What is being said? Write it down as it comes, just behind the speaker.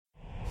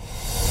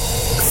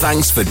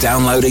Thanks for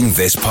downloading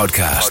this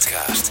podcast.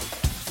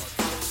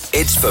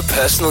 It's for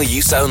personal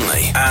use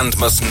only and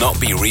must not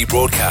be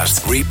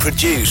rebroadcast,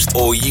 reproduced,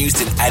 or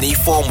used in any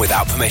form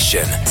without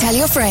permission. Tell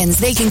your friends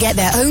they can get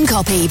their own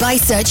copy by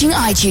searching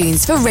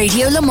iTunes for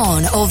Radio Le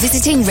Mans or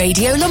visiting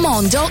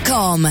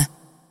radiolemans.com.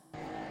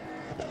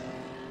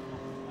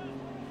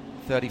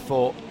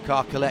 34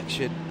 car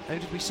collection. How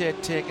did we say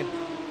it taken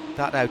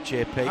that out,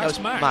 JP? That was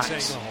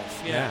Max.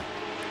 Yeah.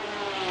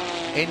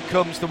 In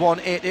comes the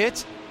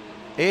 188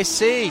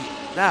 AC.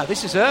 Now,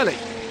 this is early.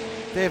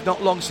 They've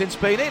not long since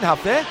been in,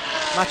 have they?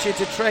 Mathieu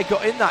Trey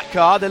got in that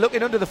car. They're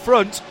looking under the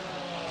front.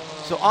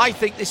 So I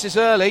think this is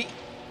early.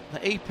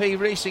 The EP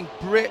Racing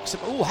brakes.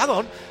 Oh, hang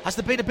on. Has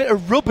there been a bit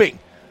of rubbing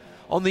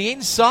on the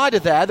inside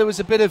of there? There was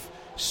a bit of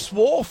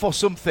swarf or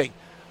something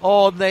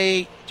on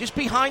the just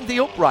behind the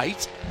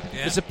upright. Yeah.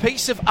 There's a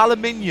piece of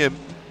aluminium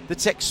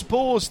that's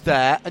exposed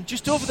there, and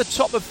just over the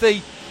top of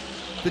the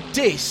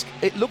disc,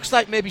 it looks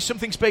like maybe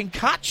something's been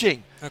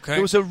catching. Okay.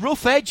 There was a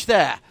rough edge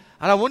there.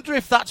 And I wonder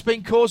if that's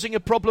been causing a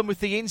problem with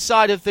the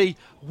inside of the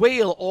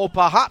wheel or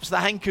perhaps the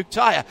Hankook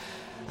tyre.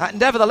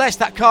 Nevertheless,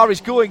 that car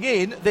is going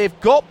in. They've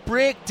got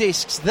brake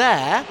discs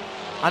there,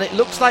 and it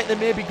looks like they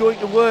may be going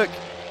to work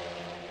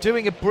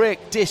doing a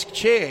brake disc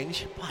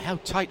change. Boy, how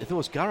tight are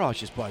those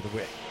garages, by the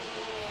way?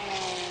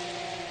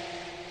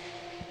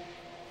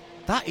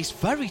 That is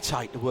very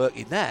tight to work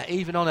in there,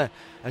 even on a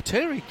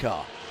touring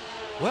car.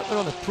 Working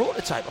on a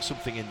prototype or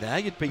something in there,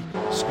 you'd be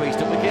squeezed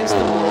up against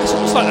them. It's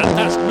almost like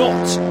that's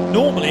not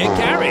normally a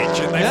garage,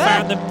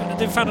 and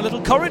they've found a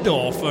little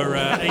corridor for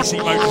AC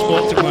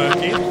Motorsport to work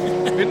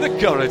in. In the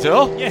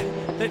corridor? Yeah.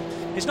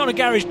 It's not a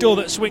garage door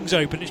that swings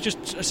open, it's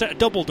just a set of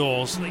double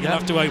doors that you'll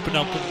have to open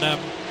up and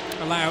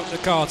allow the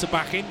car to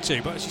back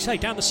into. But as you say,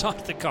 down the side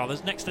of the car,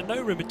 there's next to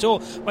no room at all.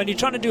 When you're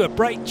trying to do a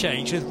brake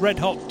change with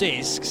red-hot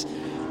discs,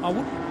 I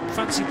wouldn't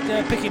fancy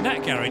picking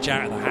that garage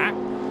out of the hat.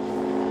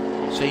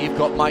 So you've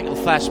got Michael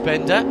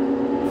Fassbender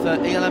for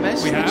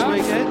ELMS next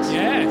weekend.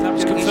 Yeah, that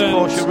was confirmed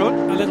Porsche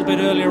run a little bit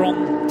earlier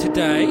on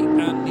today,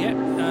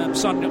 and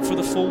signing up for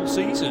the full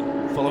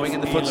season. Following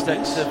in the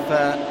footsteps of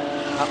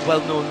that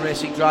well-known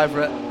racing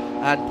driver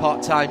and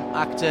part-time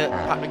actor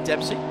Patrick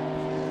Dempsey.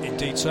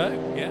 Indeed so,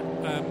 yeah.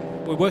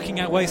 We're working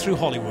our way through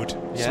Hollywood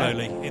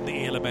slowly in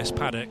the ELMS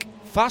paddock.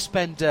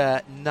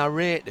 Fassbender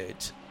narrated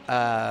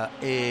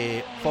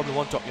a Formula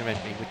 1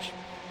 documentary, which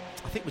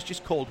I think was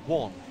just called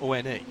One,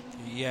 O-N-E.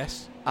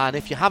 Yes. And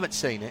if you haven't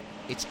seen it,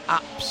 it's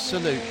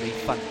absolutely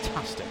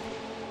fantastic.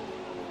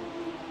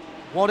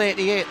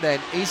 188 then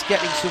is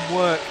getting some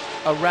work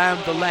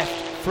around the left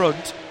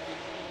front.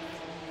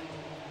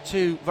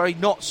 Two very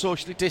not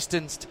socially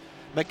distanced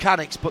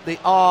mechanics, but they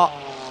are,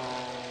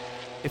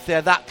 if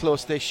they're that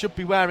close, they should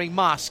be wearing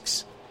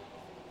masks.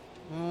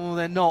 Oh,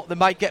 they're not. They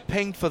might get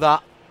pinged for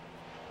that.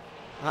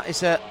 That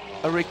is a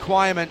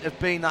requirement of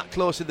being that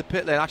close in the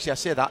pit lane. Actually, I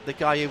say that, the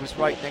guy who was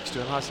right next to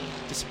him has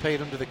disappeared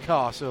under the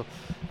car, so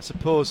I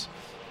suppose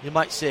you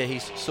might say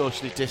he's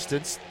socially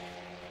distanced.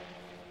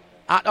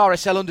 At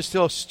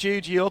RSL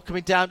Studio,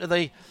 coming down to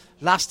the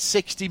last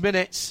 60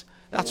 minutes.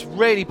 That's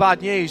really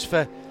bad news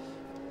for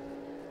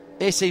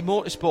AC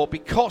Motorsport,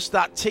 because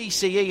that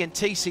TCE and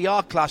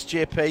TCR class,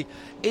 JP,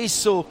 is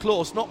so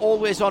close, not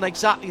always on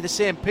exactly the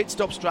same pit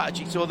stop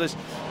strategy, so there's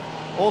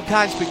all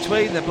kinds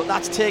between them, but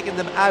that's taken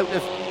them out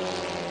of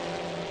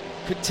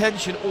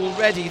contention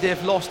already.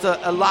 They've lost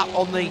a lap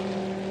on the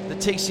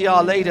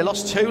TCR leader,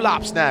 lost 2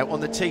 laps now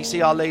on the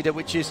TCR leader,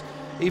 which is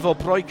Ivo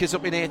Breuker's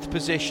up in 8th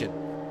position.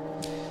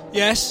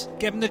 Yes,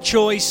 given the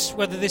choice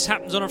whether this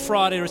happens on a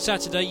Friday or a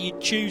Saturday, you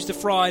choose the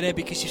Friday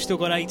because you've still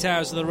got 8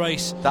 hours of the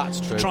race. That's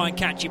true. To try and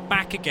catch it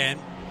back again.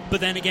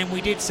 But then again, we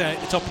did say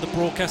at the top of the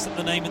broadcast that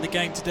the name of the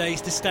game today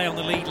is to stay on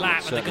the lead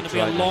lap, and they're going to be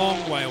a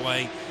long way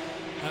away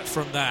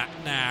from that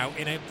now,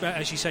 in a,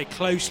 as you say,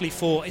 closely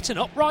fought. It's an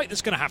upright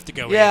that's going to have to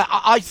go in. Yeah,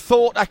 I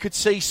thought I could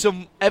see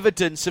some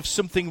evidence of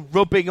something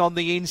rubbing on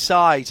the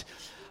inside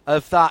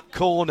of that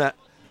corner,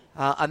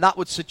 and that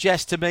would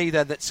suggest to me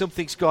then that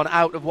something's gone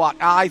out of whack.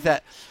 Either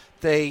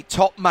the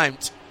top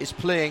mount is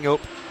playing up,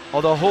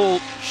 or the whole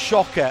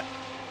shocker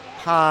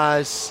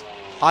has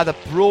either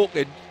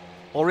broken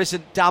or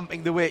isn't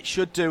damping the way it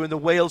should do, and the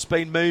wheel's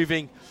been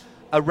moving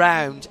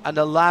around and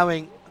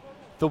allowing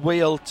the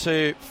wheel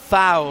to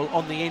foul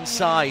on the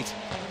inside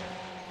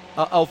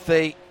of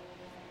the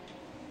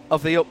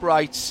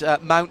upright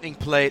mounting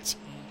plate,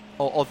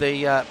 or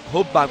the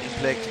hub mounting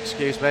plate,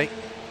 excuse me.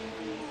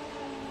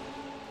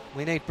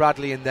 We need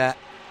Bradley in there.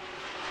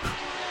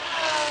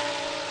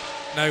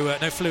 No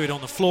fluid on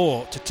the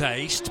floor to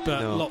taste,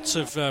 but lots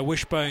of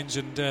wishbones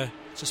and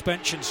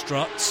suspension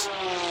struts.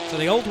 So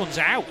the old one's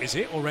out, is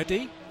it,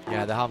 already?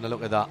 Yeah, they're having a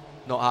look at that.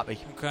 Not happy.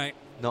 Okay.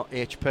 Not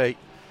HP.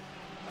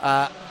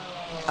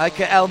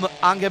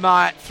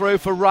 Angermeyer through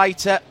for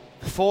Reiter.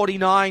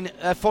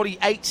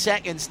 48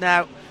 seconds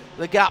now.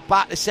 The gap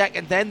back to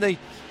second. Then the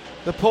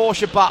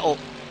Porsche battle.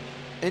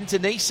 Into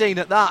Nissan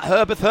at that.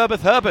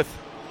 Herbeth.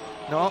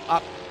 No,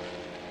 I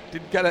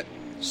didn't get a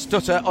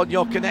stutter on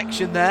your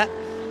connection there.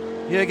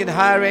 Jürgen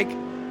Heirig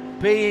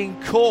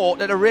being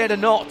caught at a rate of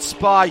knots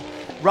by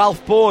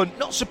Ralph Bourne.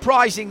 Not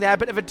surprising there, a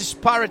bit of a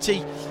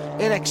disparity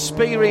in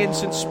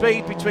experience and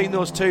speed between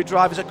those two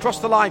drivers. Across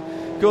the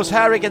line goes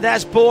Herring, and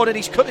there's Bourne, and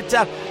he's cut it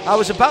down. I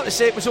was about to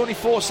say it was only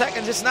 4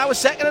 seconds. It's now a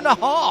second and a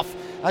half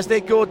as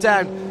they go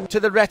down to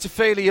the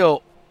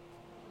Rettifilio.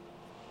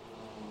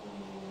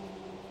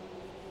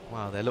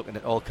 Wow, they're looking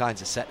at all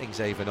kinds of settings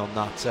even on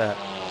that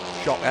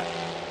shocker.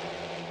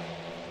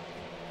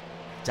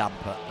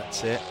 Damper,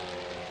 that's it.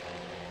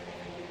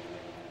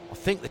 I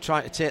think they're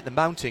trying to take the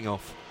mounting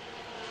off.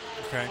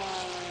 Okay.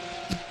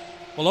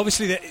 Well,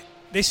 obviously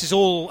this has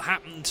all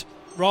happened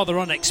rather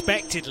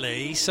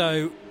unexpectedly,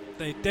 so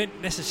they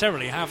don't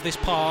necessarily have this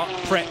part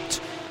prepped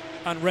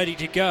and ready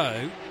to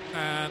go,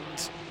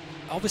 and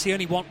obviously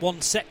only want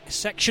one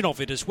section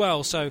of it as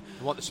well, so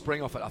they want the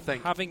spring off it, I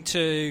think. I think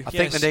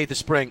they need the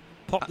spring.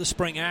 Pop the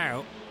spring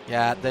out.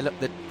 Yeah,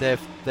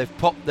 they've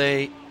popped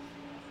the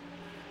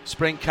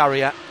spring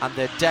carrier, and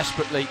they're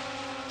desperately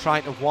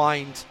trying to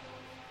wind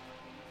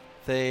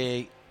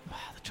they're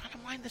trying to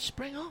wind the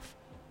spring off.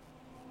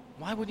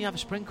 Why wouldn't you have a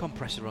spring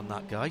compressor on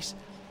that, guys?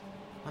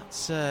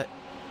 That's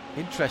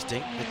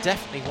interesting. They're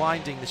definitely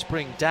winding the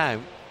spring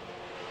down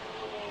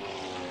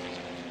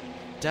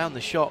the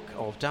shock,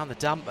 or down the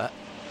damper.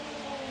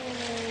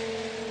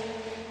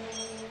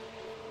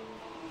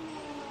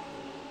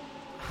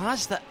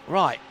 Has that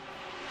right?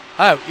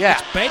 Oh yeah,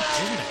 it's bent,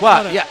 isn't it?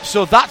 Well, yeah.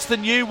 So that's the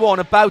new one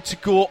about to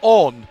go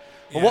on.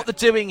 Yeah. And what they're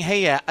doing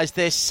here is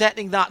they're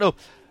setting that up.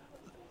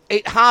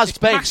 It has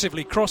been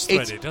massively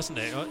cross-threaded, doesn't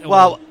it?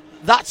 Well,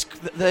 that's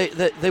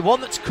the one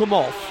that's come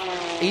off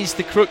is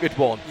the crooked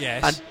one.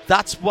 Yes. And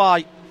that's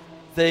why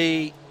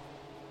the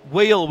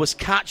wheel was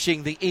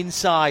catching the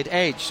inside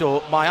edge.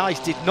 So my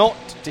eyes did not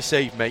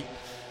deceive me,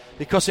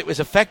 because it was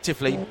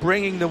effectively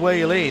bringing the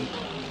wheel in,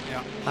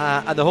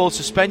 and the whole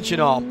suspension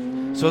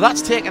arm. So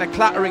that's taken a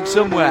clattering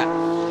somewhere.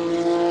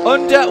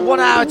 Under 1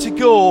 hour to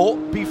go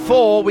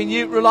before we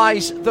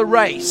neutralise the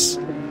race.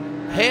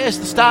 Here's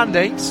the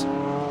standings.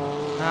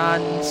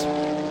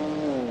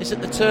 And is it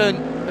the turn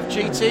of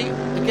GT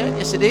again?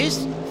 Yes, it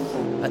is.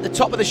 At the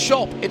top of the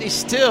shop, it is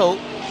still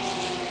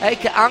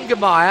Eka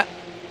Angermeyer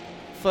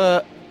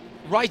for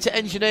Reiter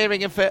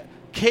Engineering and for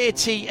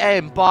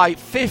KTM by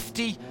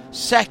 50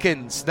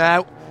 seconds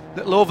now. A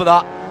little over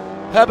that.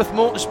 Herbeth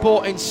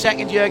Motorsport in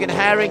second, Jürgen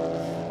Herring.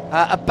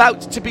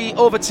 About to be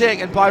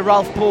overtaken by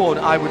Ralph Bourne,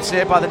 I would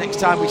say, by the next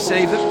time we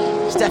see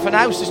them. Stefan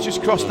Haus has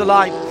just crossed the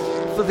line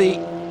for the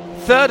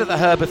third of the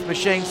Herbeth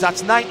machines.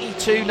 That's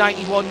 92,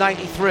 91,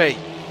 93.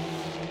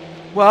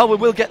 Well, we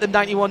will get them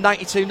 91,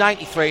 92,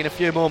 93 in a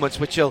few moments,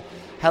 which will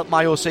help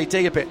my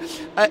OCD a bit.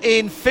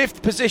 In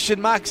fifth position,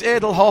 Max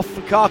Edelhoff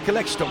for Car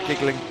Collection. Stop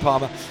giggling,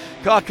 Palmer.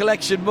 Car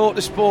Collection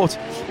Motorsport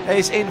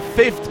is in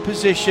fifth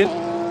position.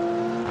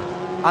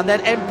 And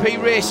then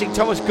MP Racing,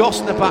 Thomas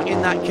Gostner back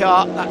in that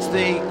car. That's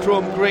the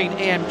chrome green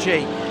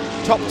AMG.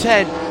 Top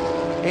 10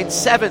 in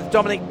seventh,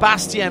 Dominic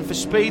Bastien for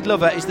Speed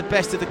Lover is the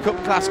best of the Cup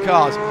class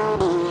cars.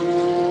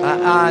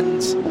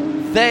 And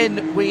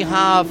then we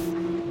have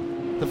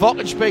the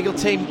Wochenspiegel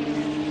team,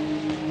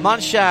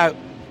 Manschau,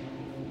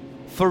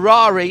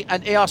 Ferrari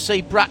and ARC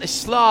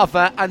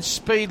Bratislava, and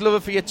Speed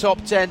Lover for your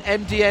top 10.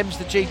 MDM's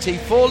the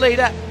GT4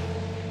 leader.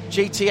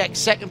 GTX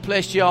second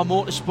place, GR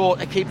Motorsport,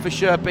 Akib for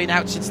sure been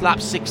out since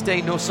lap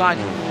 16, no sign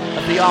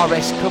of the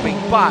RS coming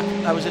back.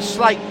 There was a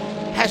slight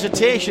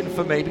hesitation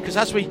for me, because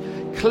as we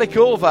click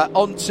over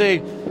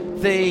onto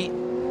the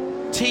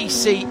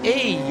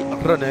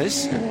TCE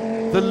runners,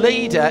 the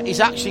leader is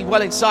actually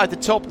well inside the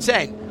top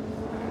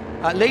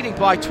 10, leading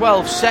by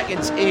 12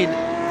 seconds in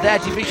their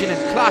division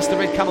and class. The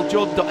Red Camel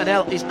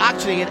Jordan.nl is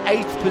actually in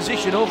 8th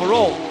position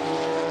overall.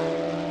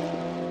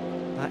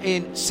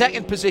 In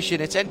second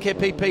position, it's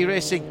NKPP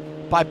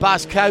Racing by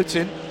Baz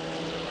Couten.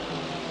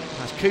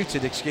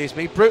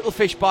 Brutal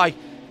Fish by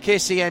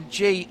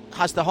KCMG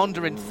has the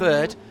Honda in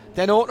third.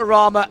 Then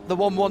Autorama, the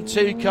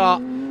 112 car,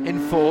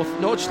 in fourth.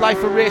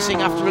 Nordschleifer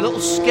Racing, after a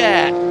little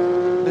scare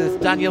with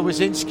Daniel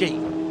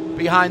Wazinski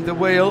behind the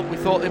wheel. We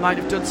thought they might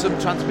have done some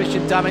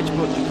transmission damage,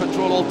 but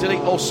control alt delete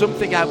or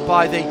something out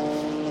by the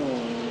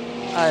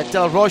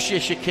Del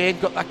Roche chicane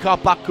got that car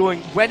back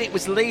going when it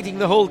was leading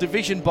the whole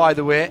division, by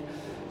the way.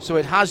 So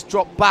it has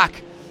dropped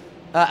back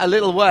a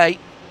little way.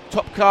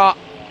 Top Car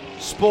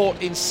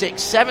Sport in 6th.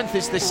 7th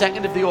is the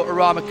second of the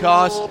Autorama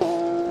cars.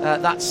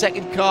 That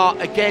second car,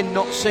 again,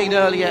 not seen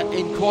earlier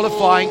in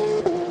qualifying,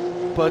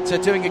 but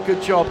doing a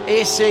good job.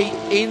 AC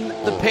in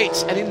the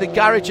pits and in the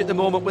garage at the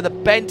moment with a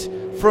bent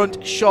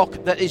front shock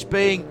that is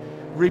being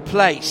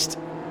replaced.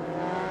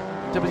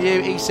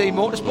 WEC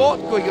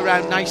Motorsport going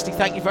around nicely,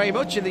 thank you very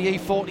much, in the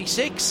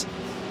E46.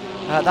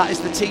 That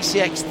is the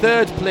TCX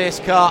third place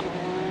car.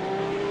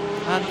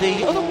 And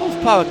the other Wolf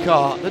Power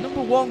car, the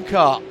number 1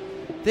 car,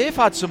 they've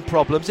had some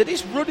problems. It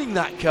is running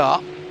that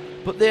car,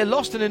 but they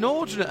lost an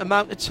inordinate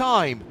amount of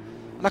time.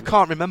 And I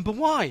can't remember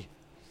why,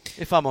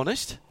 if I'm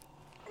honest.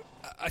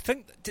 I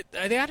think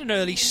they had an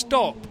early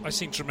stop, I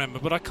seem to remember,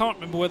 but I can't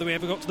remember whether we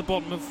ever got to the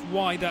bottom of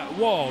why that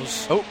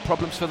was. Oh,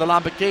 problems for the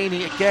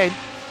Lamborghini again.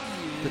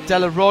 The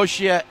Della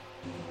Rogia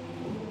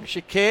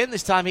chicane,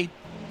 this time he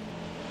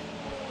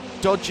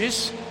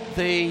dodges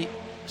the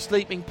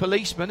sleeping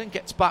policeman and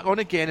gets back on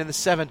again in the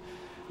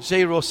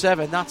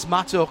 7:07. That's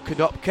Mato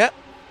Konopka.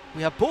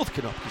 We have both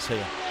Konopkas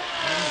here.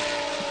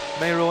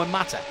 Miro and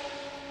Mato.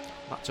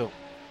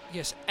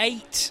 Yes,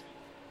 8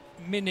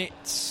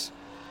 minutes.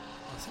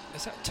 I think,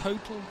 is that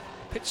total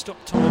pit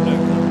stop time?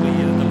 No, that'll be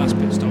the last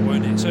pit stop,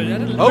 won't it? So it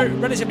had a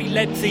relatively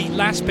lengthy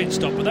last pit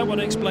stop, but that won't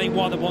explain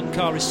why the one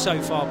car is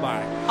so far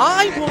back.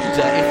 I wonder if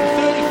the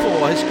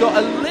 34 has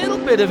got a little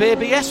bit of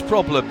ABS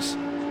problems.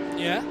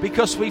 Yeah.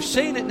 Because we've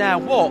seen it now,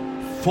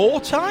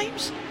 4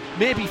 times?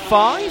 Maybe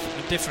 5?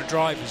 And different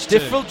drivers too.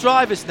 Different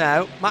drivers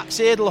now. Max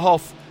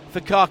Edelhoff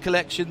for car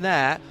collection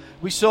there.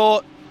 We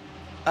saw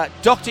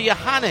Dr.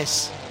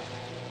 Johannes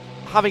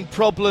having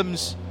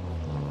problems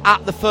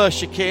at the first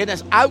chicane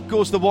as out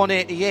goes the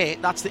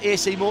 188. That's the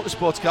AC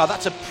Motorsports car.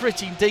 That's a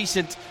pretty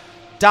decent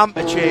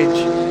damper change.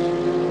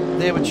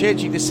 They were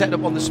changing the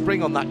setup on the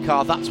spring on that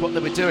car. That's what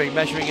they were doing,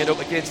 measuring it up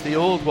against the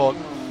old one.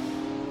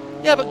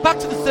 Yeah, but back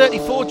to the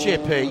 34,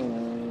 JP.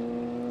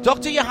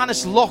 Dr.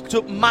 Johannes locked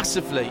up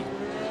massively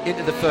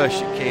into the first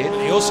chicane.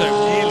 He also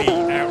nearly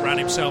outran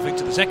himself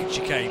into the second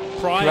chicane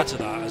prior to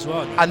that as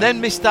well. And then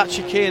missed that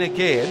chicane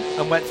again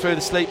and went through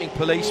the sleeping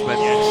policeman.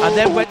 Yes. And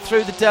then went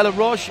through the the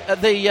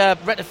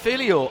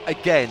Retifilio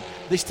again,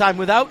 this time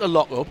without a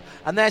lock-up.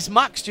 And there's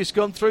Max just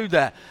gone through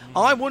there.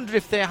 I wonder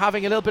if they're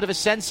having a little bit of a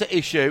sensor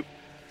issue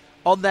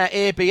on their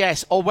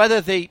ABS, or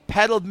whether the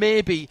pedal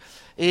maybe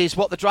is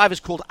what the drivers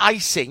called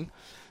icing,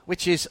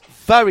 which is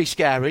very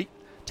scary.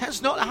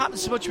 Tends not to happen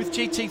so much with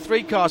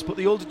GT3 cars, but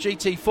the older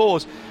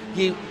GT4s,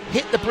 you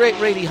hit the brake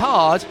really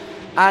hard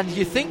and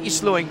you think you're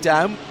slowing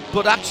down,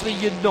 but actually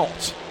you're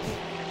not.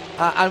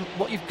 And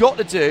what you've got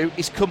to do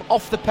is come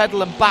off the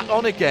pedal and back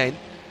on again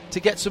to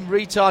get some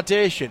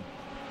retardation.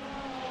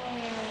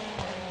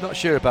 Not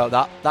sure about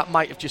that. That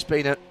might have just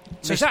been a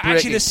so is that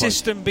actually the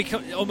system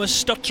almost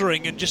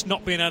stuttering and just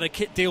not being able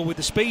to deal with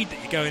the speed that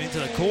you're going into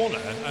the corner?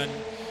 And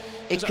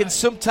it can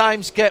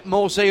sometimes get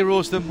more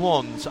zeros than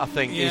ones, I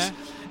think. Yeah.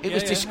 It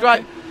was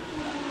described.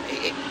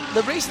 Okay.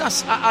 The reason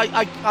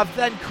I've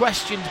then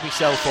questioned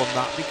myself on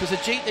that, because a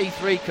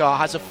GT3 car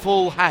has a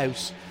full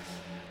house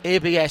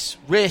ABS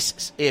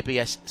race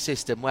ABS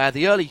system, where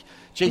the early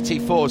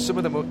GT4s, some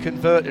of them were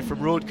converted from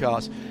road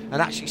cars and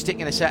actually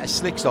sticking a set of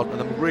slicks on, and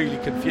them really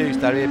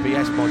confused their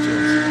ABS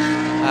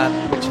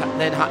modules, which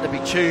then had to be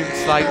tuned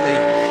slightly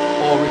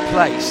or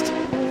replaced.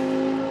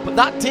 But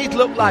that did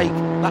look like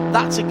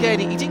that's again,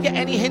 he didn't get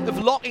any hint of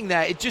locking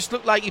there. It just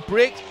looked like he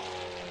braked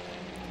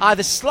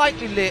either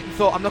slightly late and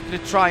thought, I'm not going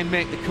to try and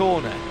make the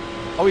corner,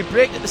 or he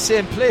braked at the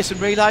same place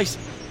and realised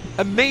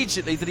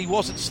immediately that he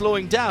wasn't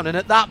slowing down. And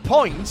at that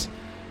point,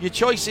 your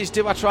choice is,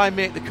 do I try and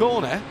make the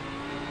corner,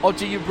 or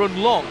do you run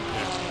long?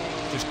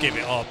 Yeah. Just give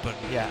it up and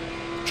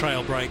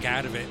trail brake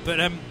out of it. But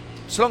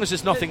as long as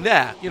there's nothing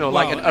there,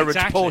 like an orange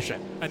Porsche.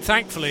 And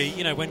thankfully,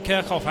 when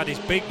Kirchhoff had his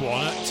big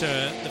one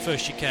at the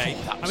first chicane,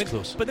 that was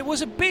close. But there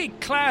was a big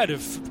cloud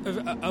of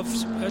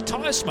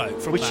tyre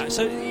smoke from that,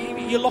 so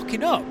you're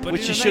locking up. But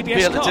which you shouldn't be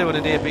able to do on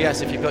an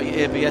ABS if you've got your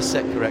ABS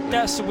set correctly.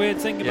 That's the weird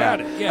thing about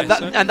it.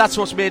 Yeah, and that's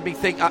what's made me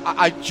think.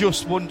 I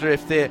just wonder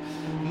if they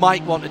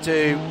might want to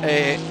do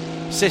a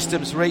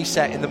systems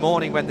reset in the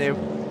morning when they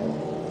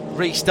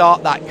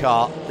restart that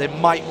car. They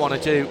might want to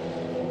do.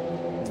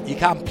 You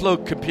can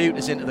plug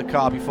computers into the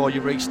car before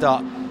you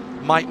restart.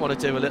 Might want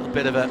to do a little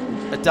bit of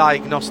a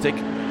diagnostic.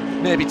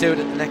 Maybe do it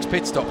at the next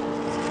pit stop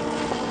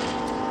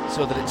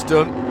so that it's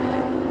done.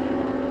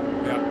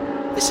 Yeah.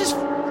 This is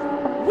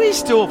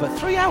whizzed over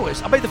 3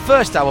 hours. I mean, the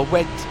first hour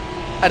went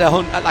at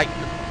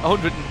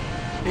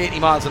 180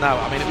 miles an hour.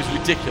 I mean, it was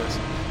ridiculous.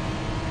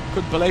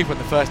 Couldn't believe when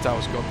the first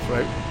hour's gone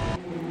through.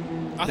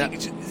 I think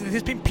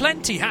there's been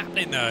plenty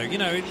happening, though.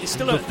 It's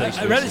still a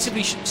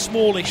relatively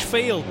smallish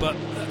field, but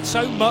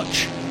so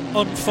much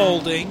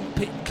unfolding.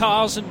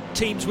 Cars and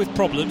teams with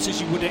problems,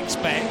 as you would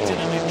expect in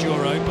an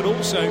enduro, but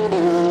also,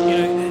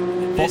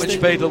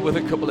 Spiegel with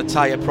a couple of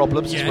tyre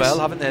problems as well,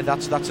 haven't they?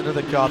 That's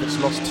another car that's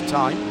lost to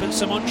time. But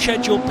some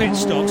unscheduled pit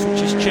stops,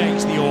 which has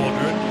changed the order,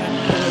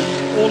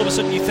 and all of a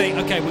sudden you think,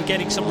 okay, we're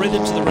getting some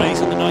rhythm to the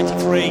race, and the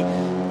 93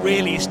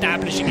 really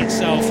establishing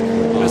itself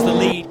as the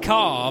lead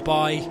car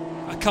by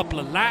a couple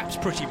of laps,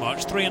 pretty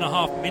much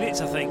 3.5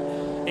 minutes, I think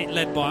it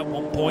led by at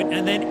one point,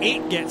 and then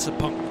it gets a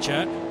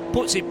puncture,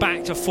 puts it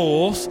back to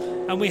fourth,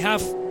 and we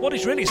have what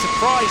is really a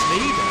surprise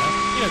leader,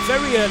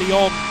 very early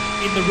on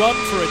in the run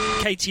for a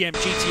KTM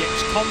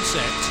GTX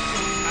concept,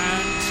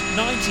 and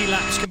 90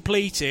 laps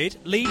completed,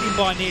 leading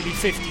by nearly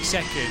 50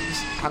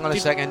 seconds. Hang on a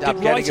second, I'm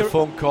getting a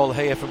phone call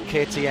here from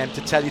KTM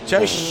to tell you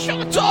to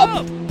shut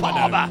up,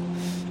 Palmer.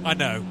 I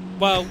know.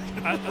 Well,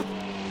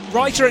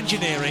 Writer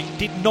Engineering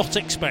did not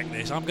expect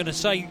this. I'm going to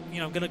say,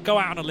 I'm going to go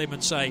out on a limb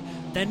and say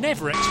they're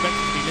never expected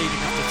to be leading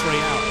after 3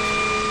 hours.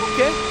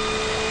 Okay.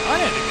 I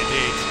don't think they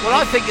did. Well,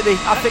 I think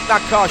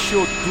that car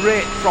showed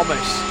great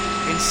promise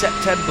in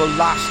September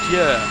last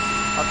year.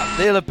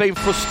 They'll have been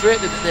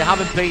frustrated that they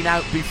haven't been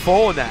out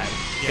before now,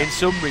 in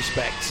some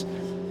respects.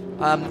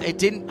 It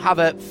didn't have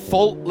a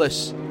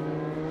faultless...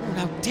 Oh,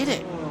 now did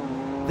it?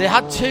 They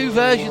had two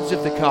versions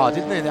of the car,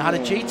 didn't they? They had a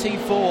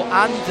GT4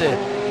 and a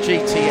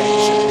GTX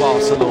at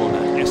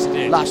Barcelona. Yes, they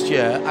did. Last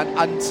year,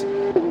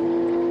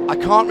 and I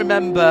can't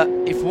remember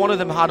if one of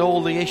them had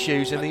all the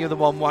issues and the other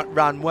one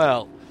ran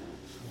well.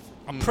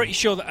 I'm pretty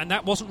sure that, and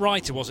that wasn't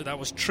Reiter, was it? That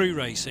was True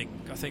Racing,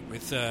 I think,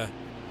 with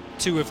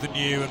two of the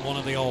new and one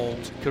of the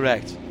old.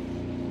 Correct.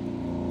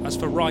 As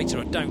for Reiter,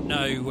 I don't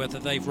know whether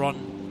they've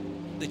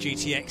run the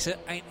GTX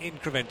in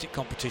Creventic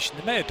competition.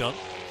 They may have done.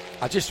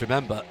 I just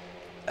remember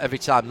every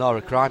time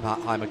Laura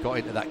Kreimheimer got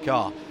into that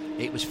car,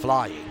 it was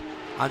flying,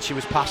 and she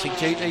was passing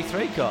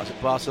GT3 cars at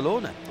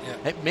Barcelona.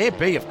 Yeah. It may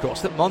be, of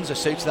course, that Monza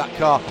suits that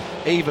car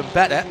even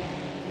better.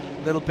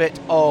 A little bit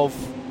of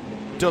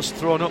dust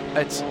thrown up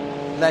at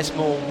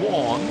Lesmore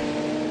 1,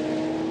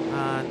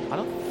 and I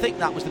don't think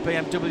that was the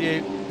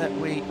BMW that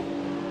we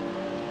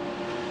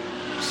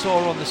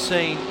saw on the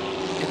scene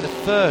in the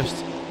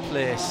first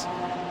place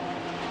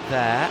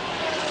there,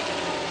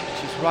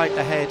 which is right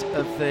ahead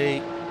of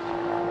the,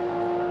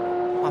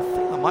 I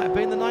think that might have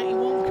been the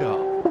 91 car.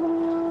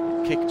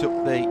 Kicked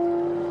up the,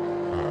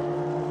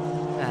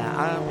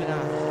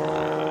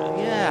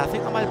 I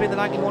think that might have been the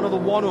 91 or the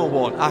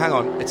 101. Hang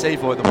on, it's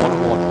Evo the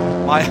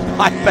 101.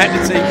 I bet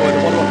it's Evo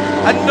the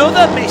 101.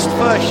 Another missed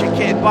first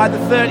chicane by the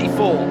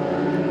 34.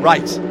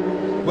 Right.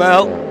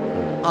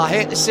 Well, I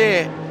hate to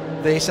say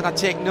this, and I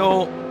take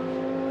no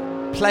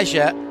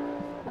pleasure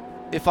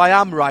if I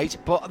am right,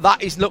 but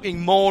that is looking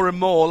more and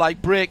more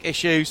like brake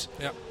issues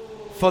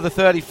for the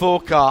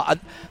 34 car. And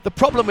the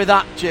problem with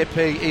that,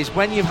 JP, is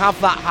when you have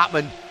that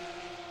happen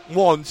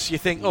once, you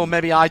think, oh,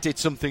 maybe I did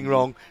something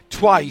wrong.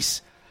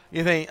 Twice,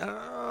 you think,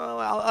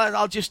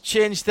 I'll just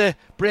change the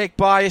brake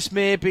bias,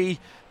 maybe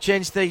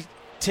change the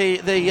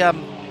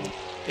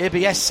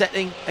ABS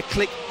setting a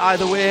click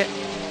either way.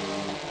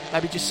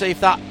 Maybe just see if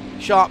that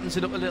sharpens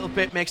it up a little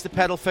bit, makes the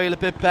pedal feel a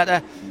bit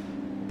better.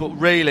 But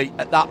really,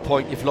 at that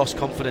point, you've lost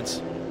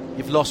confidence.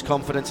 You've lost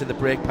confidence in the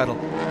brake pedal.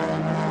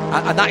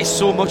 And that is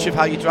so much of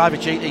how you drive a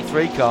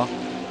GT3 car.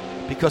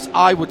 Because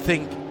I would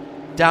think,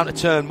 down to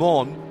turn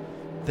 1,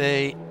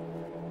 the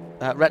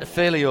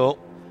Rettifilio,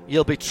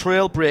 you'll be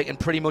trail braking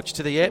pretty much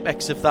to the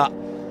apex of that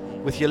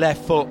with your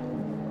left foot.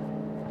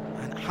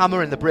 And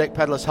hammering the brake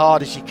pedal as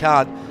hard as you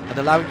can and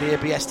allowing the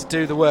ABS to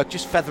do the work,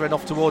 just feathering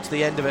off towards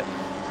the end of it.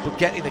 But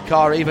getting the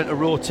car even to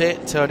rotate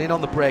and turn in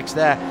on the brakes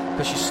there,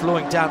 because she's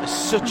slowing down to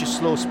such a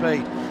slow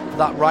speed for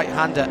that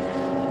right-hander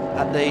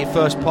at the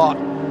first part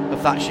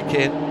of that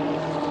chicane.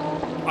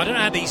 I don't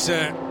know how these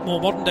more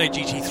modern-day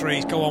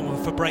GT3s go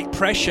on for brake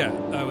pressure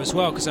as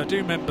well, because I do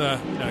remember,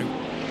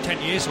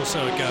 10 years or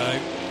so ago,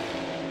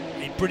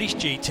 in British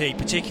GT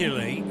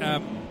particularly,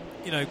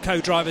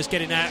 co-drivers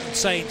getting out and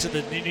saying to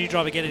the new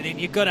driver getting in,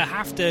 you're going to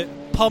have to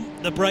pump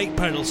the brake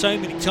pedal so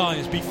many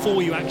times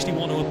before you actually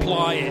want to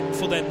apply it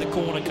for then the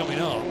corner coming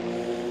up.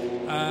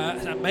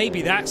 And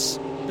maybe that's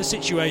the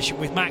situation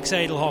with Max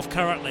Edelhoff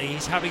currently.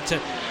 He's having to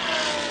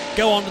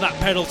go onto that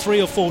pedal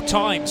 3 or 4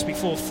 times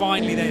before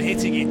finally then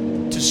hitting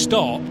it to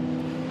stop.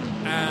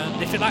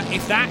 And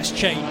if that's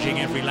changing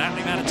every lap,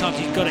 the amount of times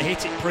he's got to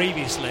hit it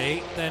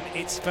previously, then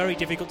it's very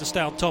difficult to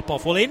stay on top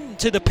of. Well,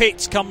 into the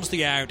pits comes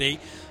the Audi.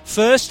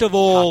 First of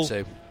all,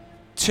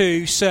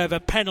 to serve a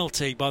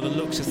penalty by the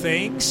looks of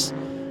things.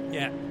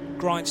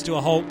 Grinds to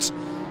a halt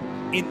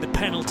in the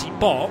penalty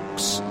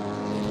box.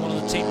 One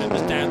of the team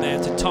members down there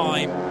to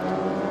time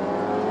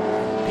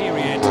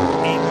period in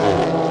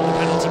the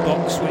penalty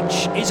box,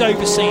 which is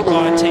overseen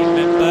by a team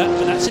member,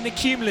 but that's an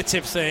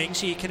accumulative thing,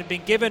 so you can have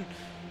been given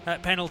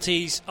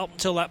penalties up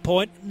until that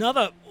point.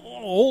 Another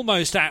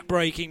almost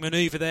out-braking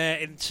manoeuvre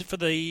there for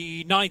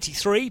the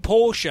 93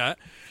 Porsche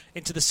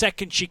into the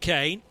second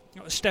chicane.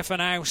 Stefan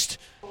Aust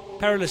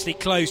perilously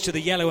close to the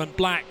yellow and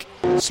black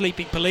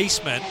sleeping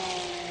policeman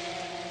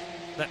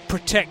that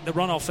protect the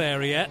runoff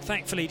area.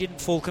 Thankfully, he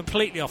didn't fall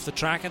completely off the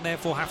track and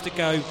therefore have to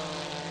go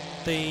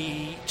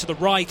to the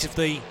right of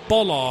the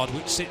bollard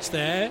which sits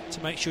there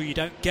to make sure you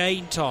don't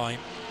gain time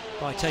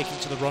by taking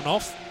to the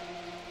runoff.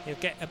 He'll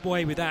get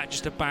away with that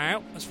just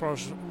about as far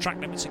as track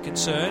limits are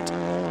concerned.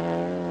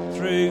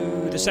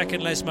 Through the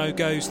second Lesmo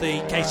goes the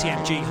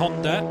KCMG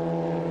Honda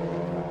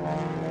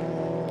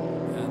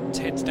and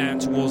heads down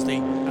towards the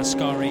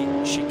Ascari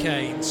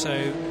chicane. So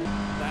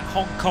that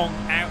Hong Kong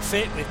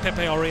outfit with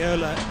Pepe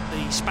Oriola,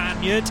 the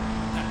Spaniard,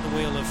 at the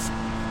wheel of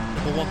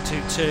number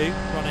 122,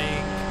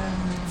 running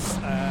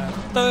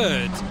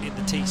third in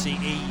the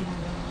TCE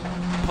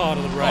part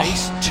of the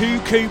race. 2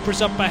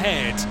 Cupras up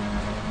ahead.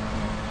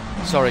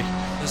 Sorry.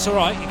 It's all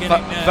right. You're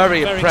getting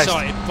very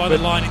excited by the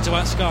line into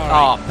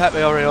Ascari. Pepe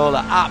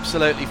Oriola,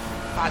 absolutely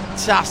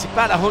fantastic.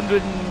 About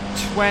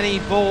 120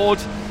 board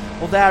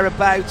or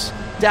thereabouts.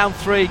 Down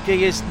 3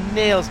 gears,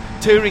 nails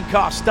touring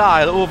car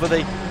style over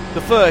the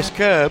first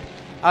curb,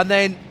 and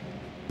then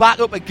back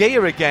up a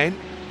gear again,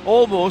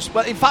 almost.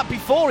 But in fact,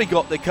 before he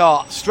got the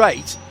car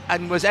straight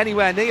and was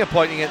anywhere near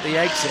pointing at the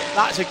exit,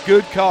 that's a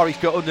good car he's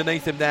got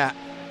underneath him there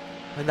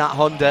in that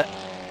Honda.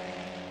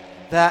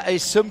 There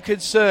is some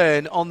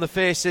concern on the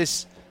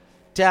faces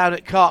down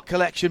at Kart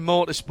Collection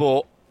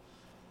Motorsport,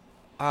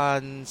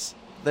 and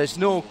there's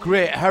no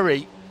great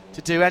hurry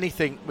to do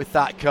anything with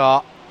that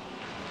car.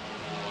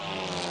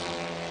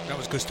 That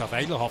was Gustav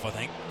Edelhoff, I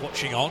think,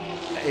 watching on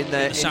In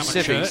the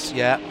Civies, shirt.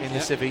 yeah. In the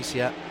Civies,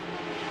 yeah.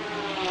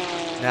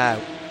 Now,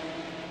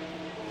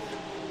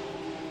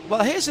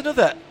 well, here's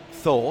another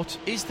thought.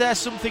 Is there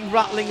something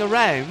rattling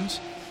around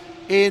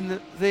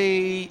in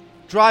the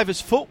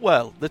driver's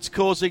footwell that's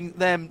causing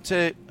them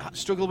to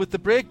struggle with the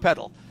brake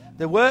pedal?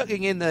 They're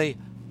working in the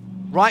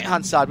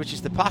right-hand side, which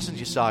is the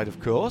passenger side, of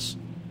course.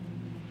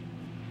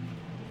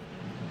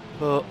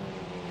 But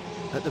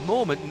at the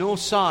moment, no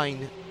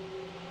sign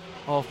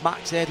of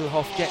Max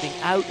Edelhoff getting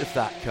out of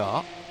that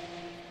car.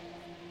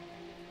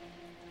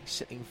 He's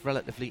sitting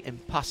relatively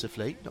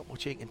impassively. Not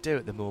much he can do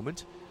at the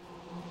moment.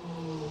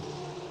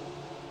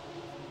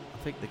 I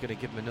think they're going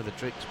to give him another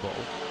drinks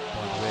bottle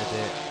by the way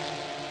they're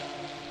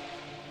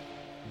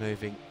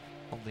moving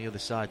on the other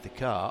side of the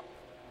car.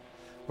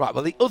 Right,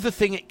 well, the other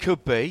thing it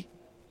could be,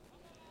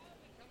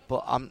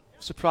 but I'm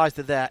surprised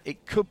they're there,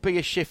 it could be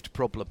a shift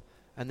problem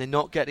and they're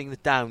not getting the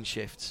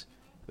downshifts.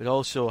 It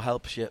also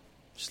helps you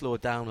slow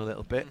down a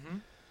little bit. Mm-hmm.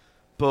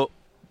 But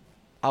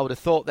I would have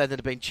thought then they'd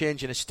have been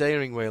changing a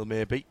steering wheel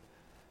maybe,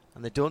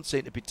 and they don't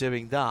seem to be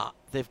doing that.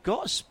 They've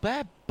got a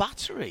spare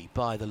battery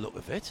by the look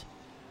of it.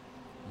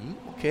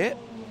 Okay.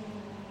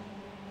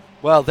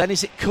 Well, then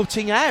is it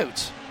cutting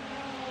out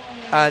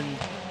and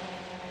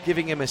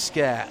giving him a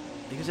scare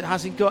because it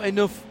hasn't got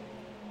enough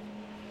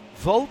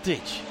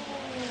voltage?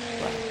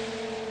 Well,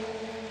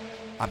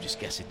 I'm just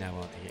guessing now,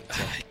 aren't you?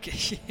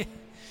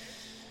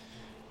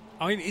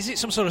 I mean, is it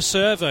some sort of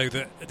servo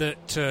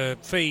that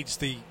feeds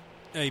the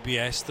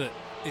ABS that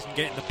isn't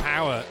getting the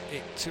power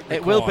it requires?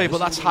 It will be, but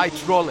that's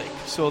hydraulic,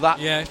 so that...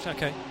 Yeah,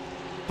 okay.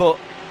 But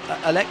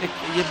electric,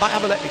 you might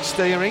have electric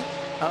steering,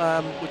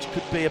 which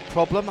could be a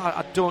problem.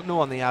 I don't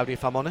know on the Audi,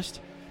 if I'm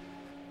honest.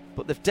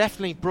 But they've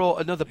definitely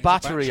brought another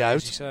battery out.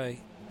 As you say.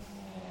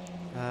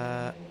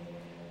 I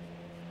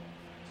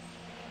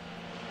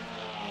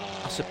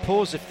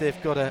suppose if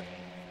they've got a...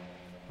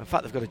 In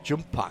fact, they've got a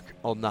jump pack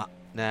on that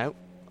now.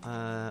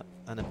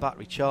 And a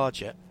battery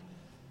charger.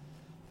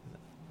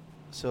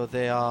 So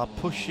they are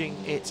pushing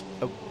it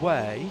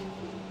away.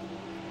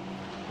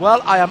 Well,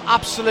 I am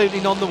absolutely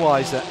none the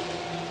wiser.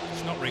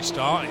 It's not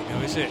restarting, though,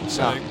 is it?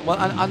 So no. Well,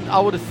 and I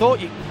would have thought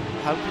you...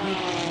 How can you...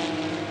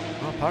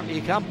 Well, apparently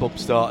you can bump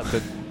start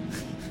it.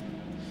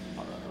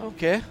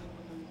 Okay.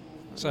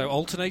 So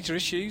alternator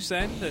issues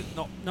then, that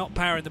not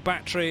powering the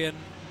battery, and...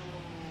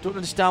 Don't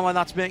understand why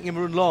that's making him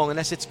run long,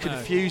 unless it's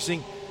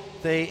confusing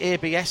the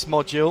ABS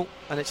module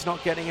and it's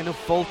not getting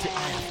enough voltage.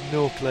 I have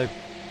no clue.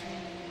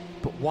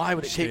 But why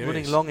would it keep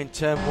running long in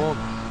turn one?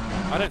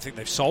 I don't think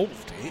they've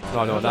solved it.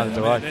 No, neither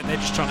do I. They're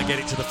just trying to get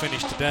it to the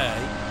finish today,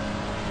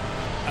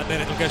 and then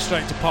it'll go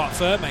straight into Parc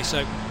Fermé.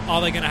 So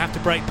are they going to have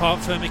to break Parc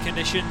Fermé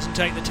conditions and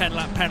take the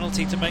 10-lap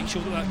penalty to make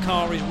sure that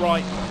car is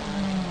right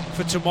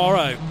for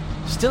tomorrow?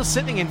 Still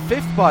sitting in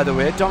fifth, by the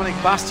way. Dominic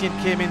Bastien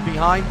came in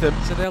behind them.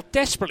 So they'll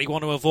desperately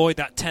want to avoid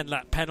that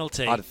 10-lap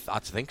penalty. I'd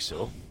think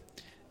so.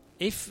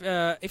 If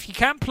you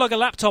can plug a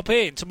laptop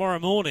in tomorrow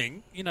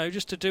morning,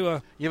 just to do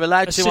a... You're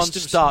allowed to on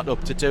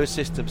start-up to do a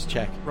systems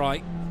check.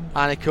 Right.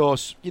 And, of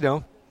course,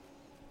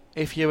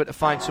 if you were to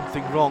find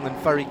something wrong and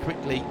very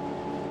quickly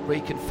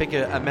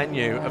reconfigure a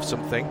menu of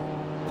something,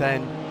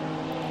 then,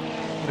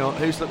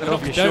 who's looking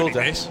over your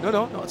shoulder? This. No,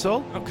 not at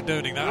all. Not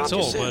condoning that at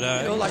all.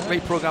 But like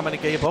reprogramming a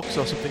gearbox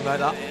or something like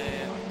that.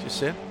 Just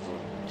saying.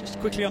 Just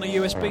quickly on a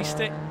USB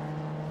stick.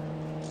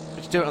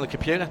 But you do it on the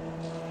computer.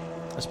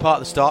 As part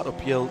of the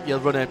startup, you'll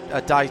run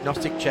a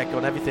diagnostic check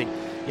on everything.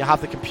 You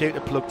have the computer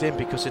plugged in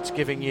because it's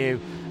giving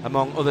you,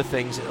 among other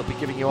things, it'll be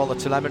giving you all the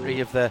telemetry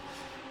of the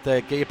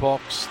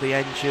gearbox, the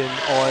engine,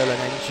 oil and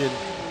engine,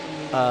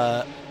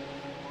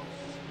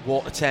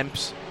 water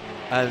temps,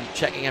 and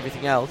checking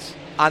everything else.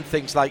 And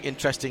things like,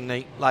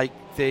 interestingly, like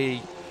the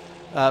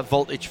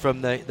voltage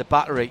from the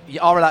battery.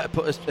 You are allowed to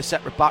put a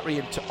separate battery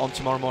on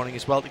tomorrow morning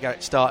as well to get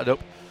it started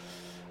up.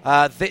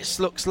 This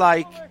looks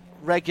like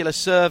regular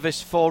service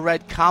for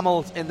Red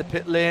Camel in the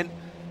pit lane,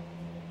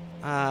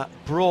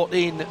 brought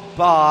in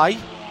by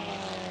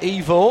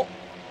Evo.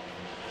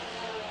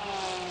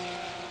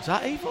 Is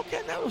that Evo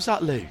getting out, or was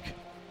that Luke?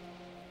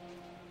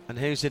 And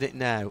who's in it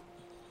now?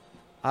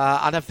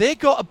 And have they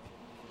got a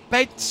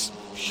bent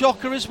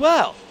shocker as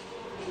well?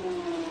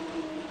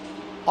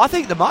 I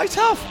think they might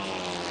have.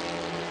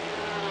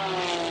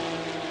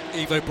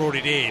 Evo brought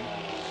it in.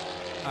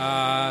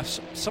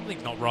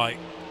 Something's not right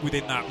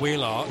within that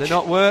wheel arch. They're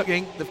not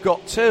working. They've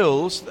got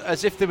tools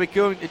as if they were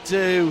going to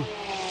do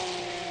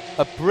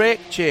a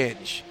brake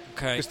change.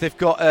 Okay. Because they've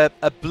got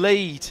a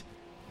bleed.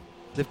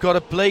 They've got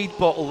a bleed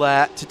bottle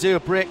there to do a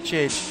brake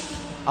change.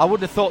 I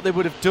wouldn't have thought they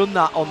would have done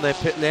that on their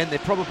pit lane. They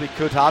probably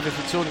could have if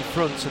it's only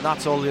fronts, and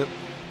that's all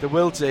they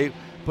will do.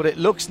 But it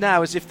looks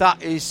now as if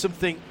that is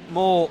something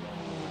more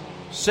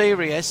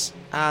serious.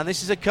 And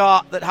this is a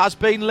car that has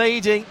been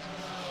leading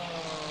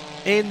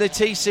in the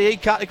TCE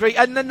category,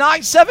 and the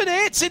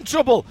 978's in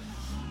trouble.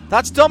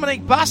 That's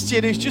Dominic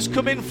Bastien, who's just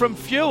come in from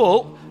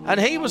fuel, and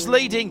he was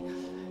leading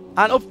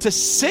and up to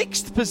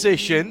 6th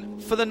position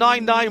for the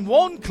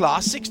 991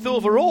 class, 6th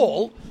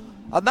overall,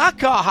 and that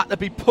car had to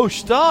be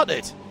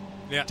push-started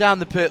down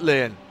the pit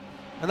lane.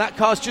 And that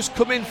car's just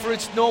come in for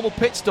its normal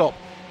pit stop.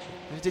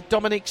 Did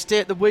Dominic stay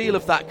at the wheel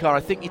of that car? I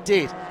think he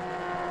did.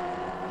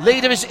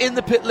 Leader is in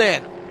the pit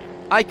lane.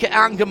 Eike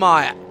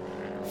Angermeyer.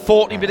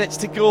 40 minutes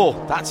to go.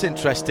 That's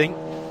interesting.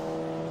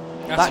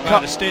 That's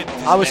about a stint.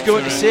 I was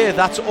going to say,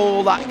 that's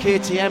all that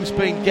KTM's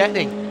been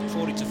getting.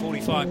 40 to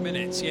 45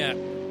 minutes, yeah.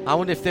 I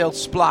wonder if they'll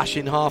splash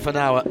in half an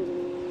hour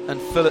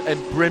and fill it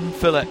and brim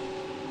fill it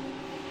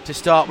to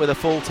start with a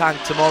full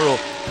tank tomorrow.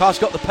 Car's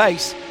got the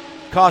pace.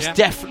 Car's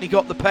definitely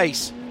got the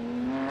pace.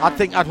 I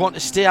think I'd want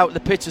to stay out of the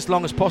pits as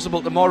long as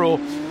possible tomorrow.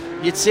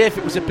 You'd say if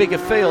it was a bigger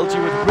field,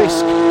 you would risk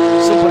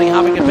somebody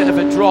having a bit of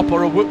a drop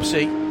or a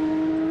whoopsie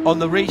on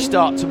the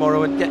restart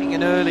tomorrow and getting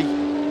an early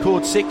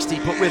code 60.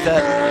 But with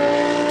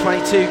a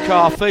 22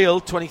 car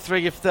field,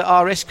 23 if the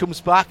RS comes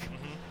back,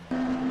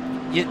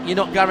 you're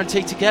not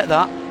guaranteed to get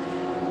that.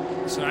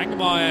 So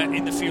Angermeyer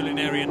in the fueling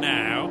area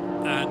now,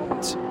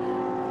 and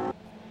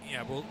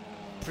will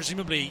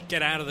presumably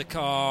get out of the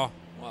car.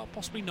 Well,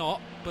 possibly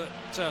not, but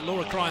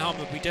Laura Kryham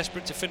would be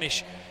desperate to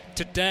finish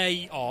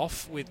today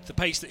off with the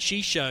pace that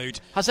she showed.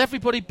 Has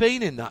everybody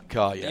been in that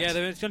car yet? Yeah,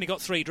 they've only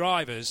got 3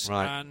 drivers,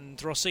 right.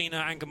 And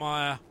Rosina,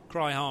 Angermeyer,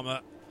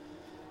 Kryhammer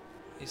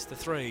is the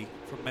 3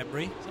 from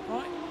memory. Is that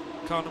right?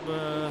 Car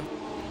number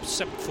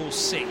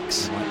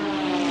 746.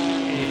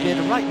 You've made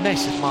a right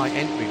mess of my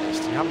entry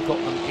list. You haven't got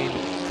them in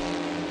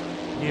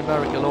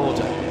numerical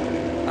order.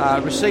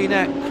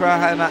 Rosina,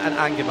 Kryhammer and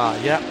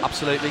Angermeyer. Yeah,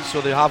 absolutely.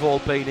 So they have all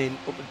been in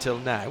up until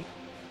now.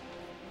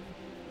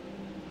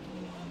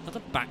 Another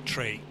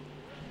battery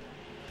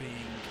being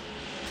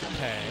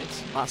prepared.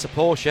 That's a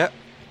Porsche.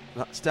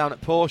 That's down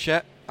at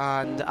Porsche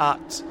and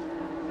at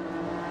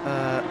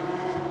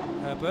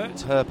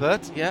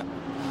Herbert, yeah.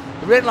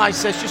 The red light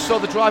says just saw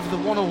the driver of the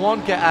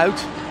 101 get out.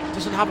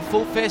 Doesn't have a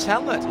full face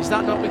helmet. Is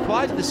that not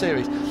required in the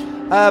series?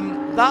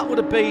 That would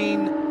have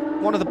been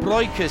one of the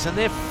Breukers, and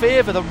they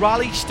favour the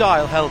rally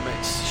style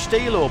helmets,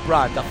 Stilo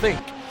brand, I think,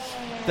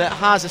 that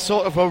has a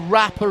sort of a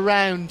wrap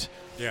around,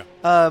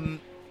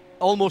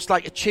 almost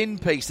like a chin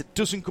piece that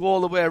doesn't go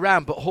all the way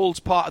around but holds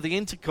part of the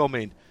intercom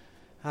in.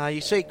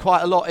 You see it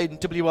quite a lot in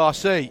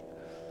WRC,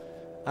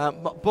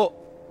 but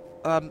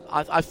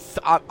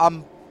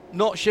I'm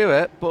not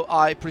sure, but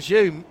I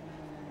presume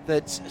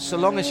that so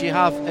long as you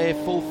have a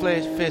full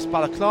face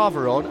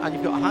balaclava on and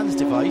you've got a hands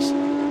device,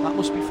 that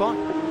must be fine.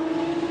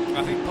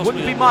 I think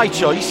wouldn't be my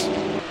choice,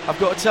 I've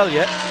got to tell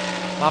you.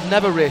 I've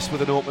never raced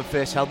with an open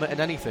face helmet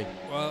in anything.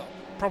 Well,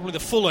 probably the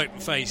full open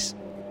face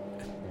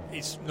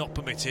is not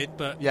permitted,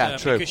 but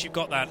true. Because you've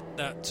got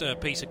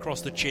that piece across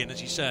the chin, as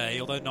you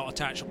say, although not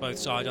attached on both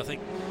sides, I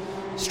think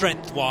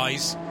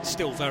strength-wise,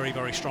 still very,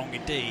 very strong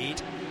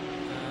indeed.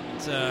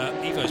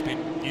 And Evo's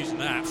been using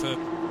that for,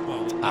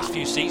 the last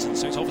few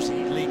seasons, so it's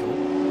obviously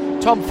legal.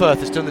 Tom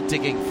Firth has done the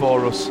digging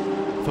for us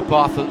for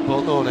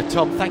Barcelona.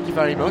 Tom, thank you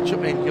very much.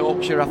 I'm in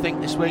Yorkshire, I think,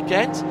 this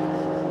weekend.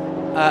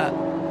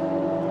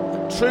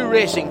 True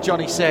Racing,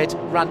 Johnny said,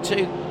 ran 2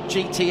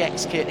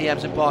 GTX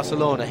KTMs in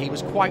Barcelona. He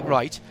was quite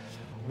right.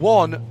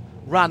 One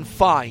ran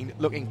fine,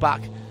 looking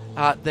back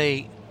at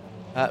the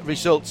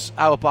results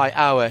hour by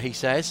hour, he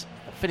says.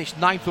 Finished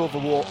 9th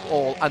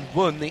overall and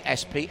won the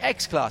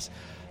SPX class.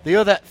 The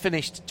other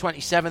finished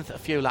 27th, a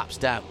few laps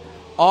down.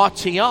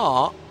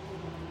 RTR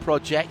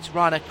Project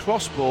ran a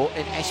crossbow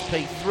in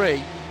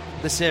SP3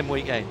 the same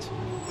weekend.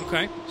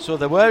 Okay. So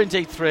there were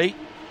indeed 3,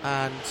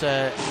 and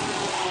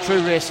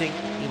True Racing,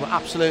 you were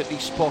absolutely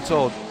spot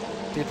on.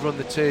 Did run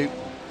the 2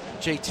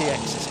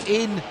 GTXs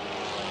in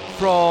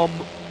from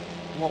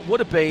what would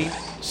have been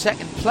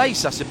second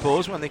place, I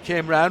suppose, when they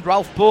came round.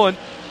 Ralph Bowen.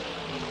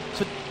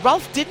 So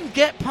Ralph didn't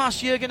get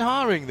past Jürgen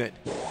Haring then?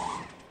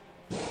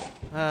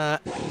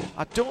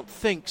 I don't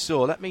think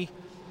so. Let me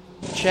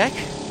check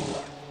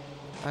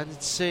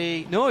and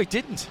see. No, he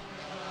didn't.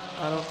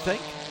 I don't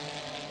think.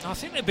 I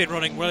think they've been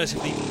running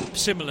relatively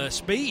similar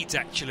speeds,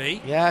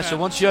 actually. Yeah, so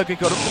once Jürgen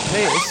got up the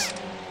pace...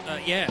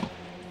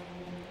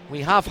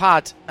 We have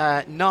had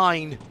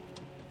 9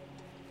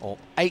 or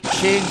 8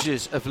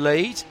 changes of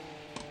lead.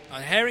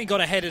 Herring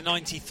got ahead of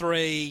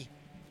 93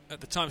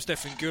 at the time,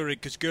 Stefan Gehrig,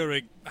 because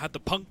Gehrig had the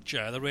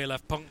puncture, the rear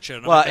left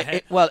puncture.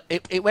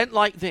 It went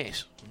like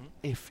this,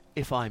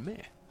 if I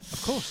may.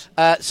 Of course.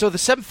 So the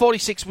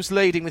 746 was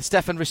leading with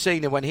Stefan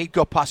Rosina when he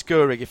got past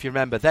Gehrig, if you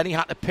remember. Then he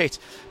had to pit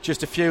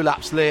just a few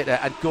laps later,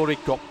 and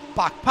Gehrig got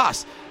back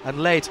past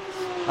and led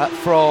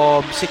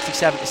from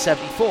 67 to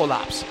 74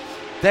 laps.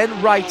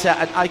 Then Reiter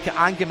and Eike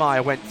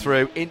Angermeyer went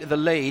through into the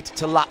lead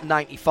to lap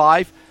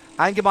 95.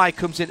 Angermeyer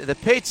comes into the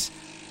pits.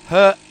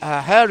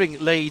 Herring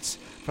leads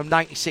from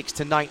 96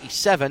 to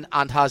 97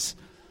 and has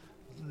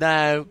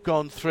now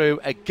gone through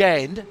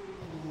again.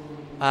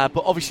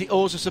 But obviously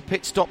owes us a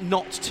pit stop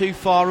not too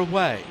far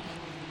away,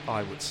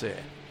 I would say.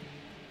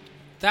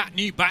 That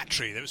new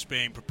battery that was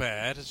being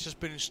prepared has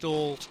just been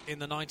installed in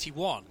the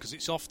 91 because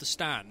it's off the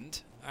stand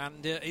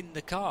and in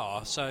the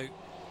car. So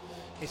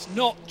it's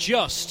not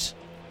just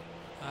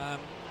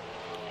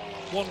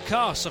one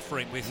car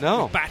suffering with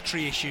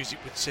battery issues, it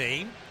would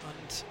seem.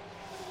 And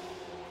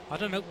I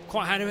don't know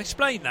quite how to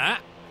explain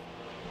that.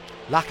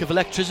 Lack of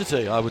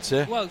electricity, I would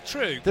say. Well,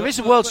 true. There is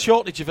a world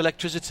shortage of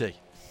electricity,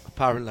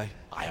 apparently.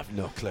 I have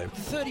no clue.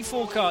 The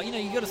 34 car,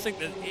 you've got to think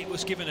that it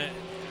was given a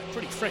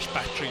pretty fresh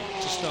battery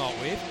to start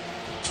with.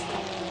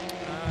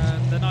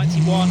 And the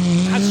 91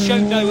 has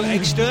shown no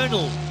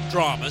external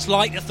dramas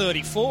like the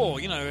 34,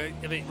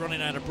 of it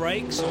running out of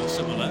brakes or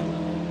similar.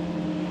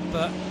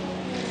 But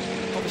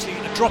obviously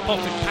a drop-off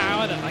in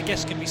power that I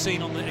guess can be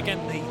seen on, the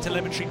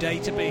telemetry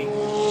data being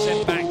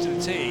sent back to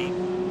the team.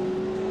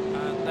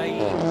 And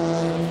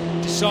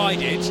they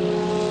decided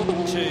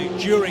to,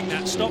 during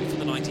that stop for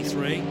the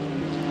 93,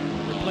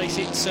 replace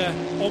its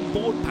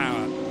on-board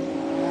power.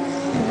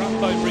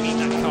 Rathbone bringing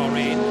that car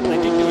in. They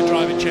did do a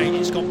driver change.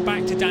 It's gone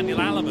back to Daniel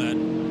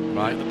Alleman,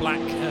 the black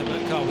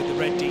car with the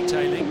red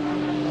detailing.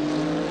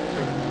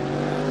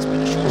 It's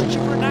been a shortage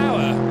of an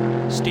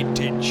hour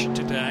stintage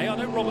today. I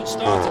know Robert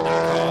started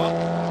that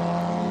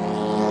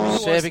car.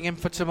 Saving him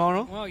for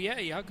tomorrow? Well, yeah,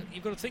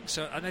 you've got to think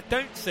so. And I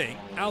don't think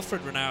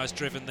Alfred Renaud has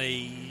driven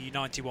the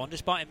 91,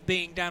 despite him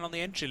being down on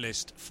the entry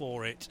list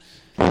for it.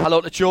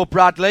 Hello to Joe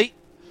Bradley.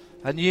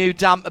 A new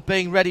damper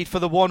being readied for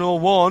the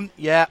 101.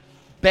 Yeah,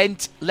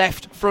 bent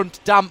left front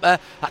damper.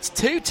 That's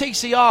 2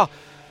 TCR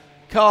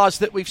cars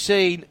that we've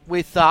seen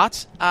with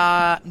that.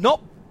 Not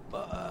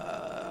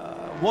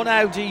one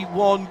Audi,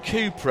 one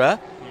Cupra,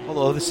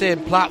 although the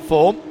same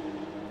platform.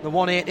 The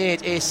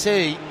 188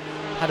 AC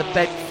had a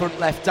bent front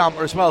left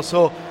damper as well.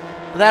 So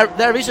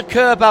there is a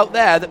curb out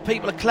there that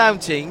people are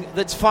clounting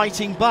that's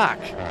fighting back.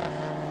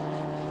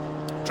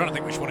 I'm trying to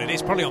think which one it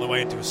is. Probably on the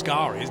way into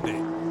Ascari, isn't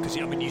it? Because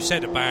you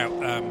said about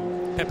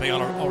Pepe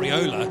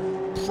Oriola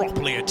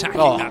properly attacking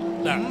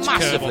that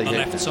curve on the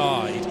left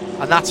side,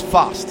 and that's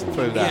fast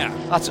through there.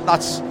 Yeah,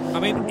 that's. I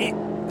mean,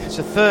 it's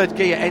a third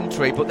gear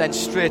entry, but then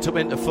straight up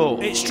into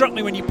fourth. It struck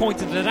me when you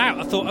pointed it out.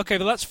 I thought, okay,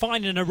 well that's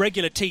fine in a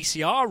regular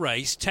TCR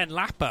race, 10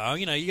 lapper.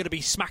 You're going to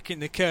be smacking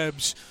the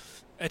curbs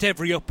at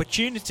every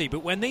opportunity. But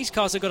when these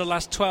cars have got to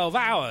last 12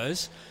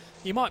 hours,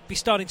 you might be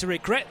starting to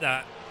regret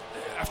that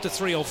after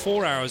 3 or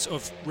 4 hours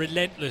of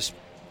relentless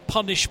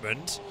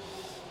punishment.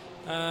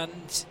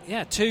 And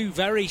 2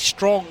 very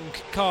strong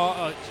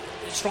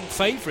strong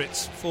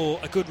favourites for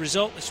a good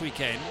result this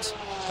weekend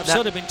have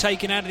sort of been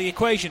taken out of the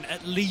equation,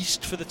 at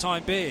least for the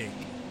time being.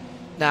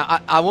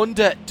 Now, I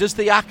wonder, does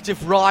the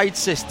active ride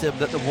system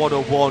that the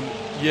 101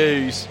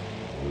 use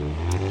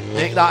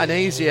make that an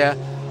easier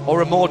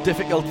or a more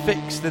difficult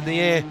fix than the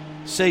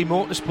AC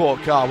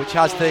Motorsport car, which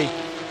has the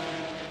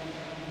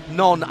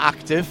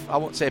non-active, I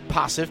won't say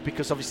passive,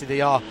 because obviously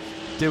they are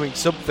doing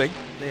something.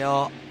 They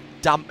are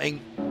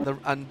damping the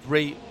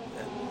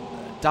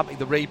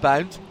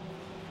rebound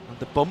and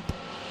the bump.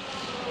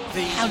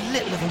 How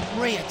little of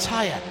a rear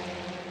tyre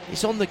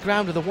is on the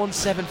ground of the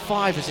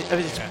 175 as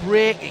it's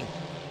braking.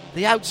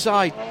 The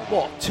outside,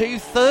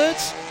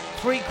 2/3,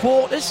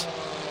 3/4?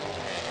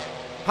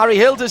 Harry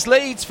Hilders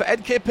leads for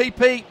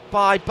NKPP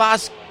by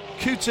Baz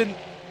Kooten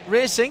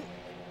Racing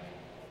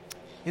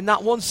in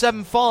that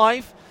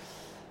 175.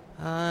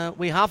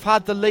 We have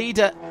had the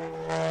leader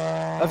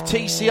of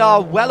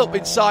TCR well up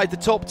inside the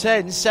top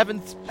 10,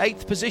 7th,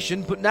 8th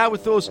position, but now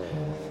with those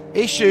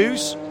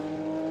issues,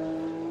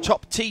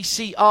 top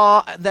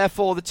TCR, and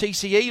therefore the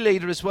TCE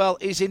leader as well,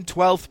 is in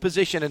 12th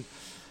position, and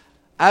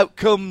out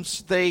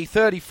comes the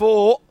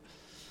 34.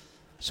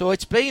 So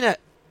it's been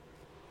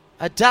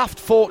a daft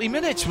 40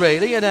 minutes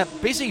really, and a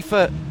busy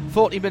for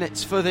 40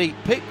 minutes for the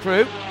pit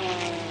crew.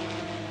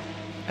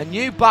 A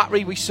new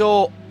battery we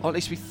saw, or at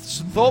least we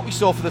thought we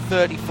saw for the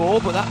 34,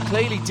 but that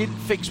clearly didn't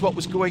fix what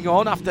was going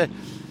on after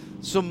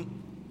some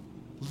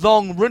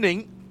long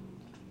running.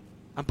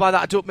 And by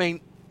that I don't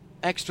mean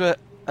extra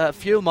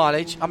fuel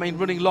mileage, I mean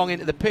running long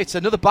into the pits.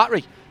 Another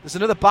battery. There's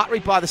another battery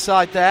by the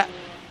side there.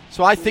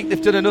 So I think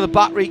they've done another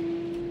battery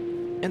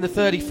in the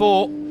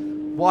 34.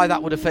 Why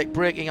that would affect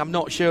braking, I'm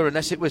not sure,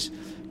 unless it was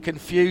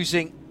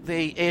confusing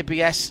the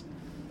ABS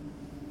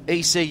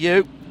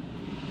ECU.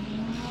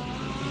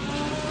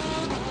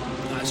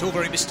 It's all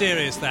very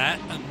mysterious, that,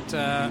 and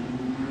to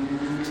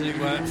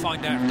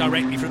find out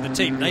directly from the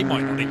team, they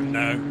might not even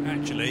know,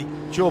 actually.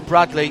 Joe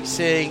Bradley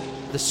saying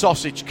the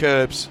sausage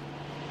curbs.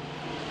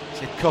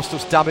 It cost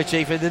us damage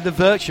even in the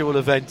virtual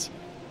event.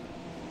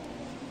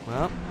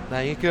 Well,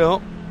 there you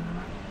go.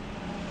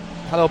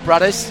 Hello,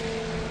 Bradders.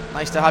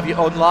 Nice to have you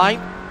online.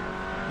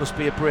 Must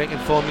be a break in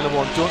Formula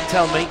 1. Don't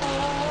tell me.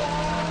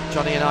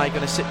 Johnny and I are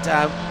going to sit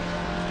down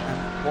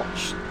and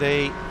watch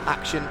the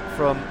action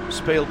from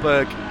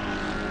Spielberg.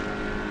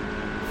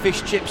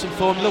 Fish chips in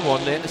Formula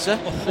 1 later, sir.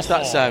 Does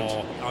that sound?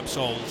 I'm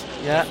sold.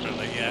 Yeah.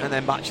 Definitely, yeah. And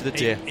then match of the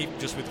day. Even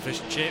just with the fish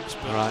and chips.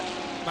 But right.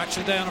 Match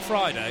of the day on a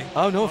Friday.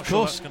 Oh, no, of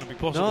course. That's going to be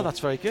possible. No, that's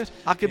very good.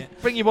 I can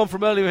bring you one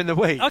from earlier in the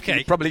week. Okay.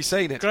 You've probably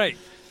seen it. Great.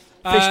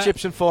 Fish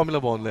chips in Formula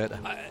 1 later.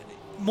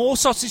 More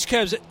sausage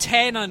curbs at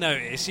 10, I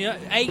noticed.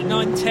 8,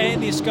 9, 10,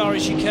 the Ascari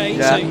chicane.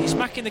 Yeah. So you're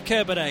smacking the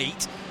curb at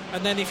 8.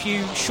 And then if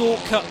you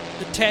shortcut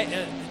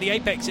the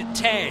apex at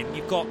 10,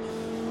 you've got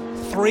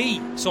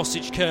 3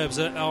 sausage curbs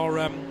that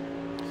are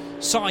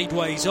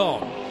sideways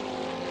on.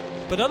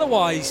 But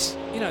otherwise,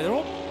 they're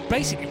all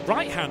basically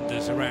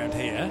right-handers around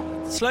here.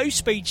 Slow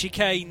speed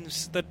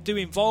chicanes that do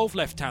involve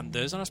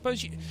left-handers, and I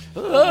suppose you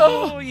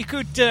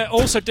could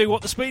also do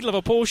what the speed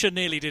level Porsche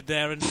nearly did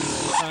there and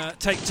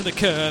take to the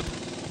curb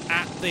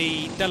at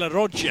the Della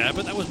Roggia,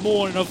 but that was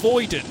more an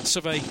avoidance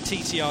of a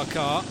TCR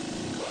car.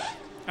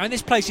 And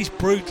this place is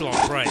brutal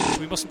on brakes.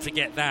 We mustn't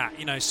forget that.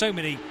 So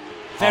many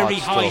very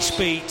high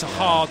speed to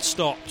hard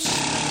stops.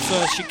 The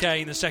first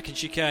chicane, the second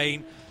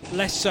chicane,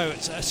 less so at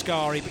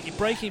Ascari, but you're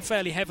braking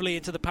fairly heavily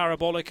into the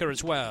Parabolica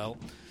as well.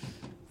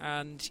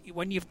 And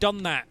when you've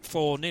done that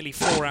for nearly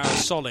 4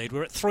 hours solid,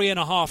 we're at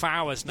 3.5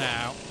 hours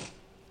now,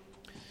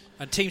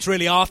 and teams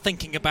really are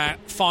thinking about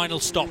final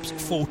stops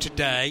for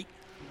today.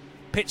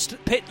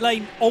 Pit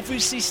lane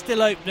obviously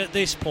still open at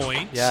this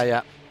point.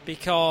 Yeah.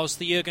 Because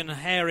the Jürgen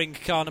Hering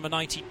car number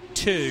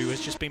 92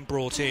 has just been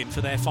brought in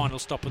for their final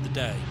stop of the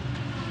day.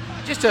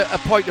 Just a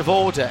point of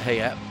order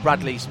here.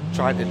 Bradley's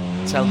trying to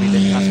tell me that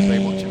he hasn't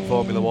been watching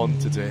Formula One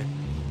today.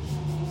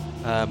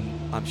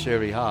 I'm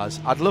sure he has.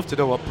 I'd love to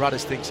know what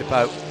Bradders thinks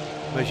about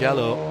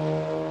Mugello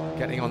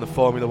getting on the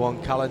Formula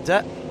One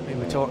calendar. We've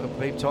been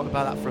talking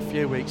about that for a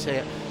few weeks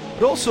here.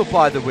 But also,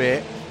 by the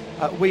way,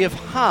 we have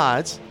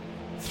had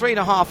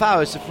 3.5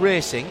 hours of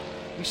racing.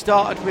 We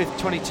started with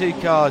 23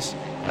 cars,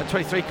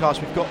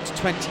 we've got to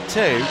 22.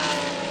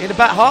 In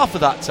about half of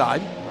that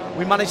time,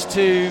 we managed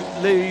to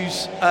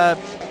lose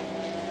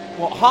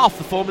half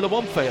the Formula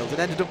One field and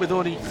ended up with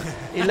only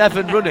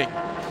 11 running.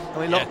 And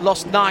we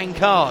lost 9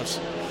 cars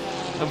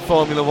in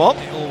Formula One.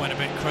 It all went a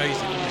bit crazy.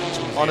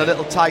 On a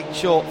little tight,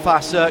 short,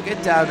 fast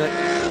circuit down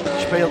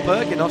at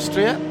Spielberg in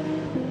Austria.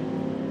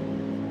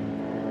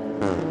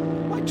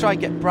 Might try and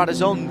get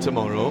Bradders on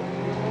tomorrow.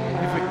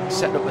 If we can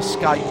set up a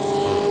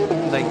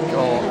Skype link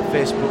or a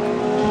Facebook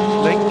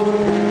link.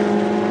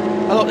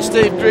 Hello to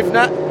Steve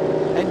Grivner,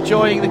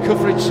 enjoying the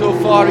coverage so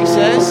far, he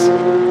says.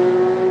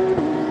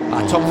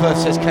 Tom Firth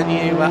says, can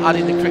you add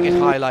in the cricket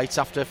highlights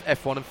after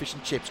F1 and fish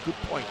and chips? Good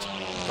point,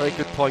 very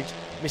good point.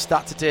 Missed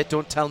that today,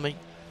 don't tell me.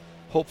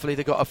 Hopefully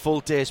they got a full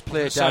day's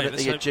play down at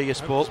the Aegea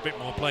Sport. There's a bit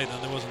more play than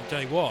there was on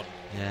day one.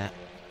 Yeah,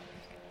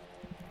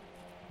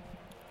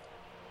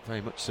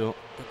 very much so.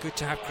 But good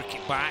to have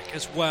cricket back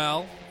as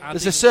well.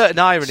 There's a certain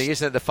irony,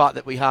 isn't it, the fact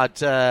that we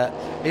had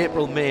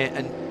April, May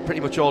and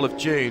pretty much all of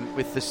June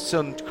with the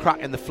sun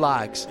cracking the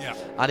flags,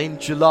 and in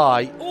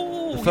July,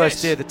 the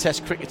first day of the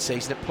Test cricket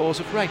season, it pours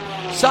with rain.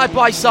 Side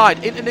by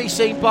side,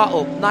 internecine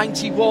battle,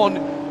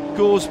 91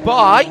 goes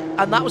by,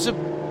 and that was a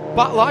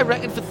battle, I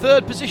reckon, for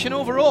third position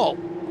overall.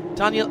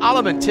 Daniel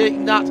Alleman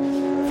taking that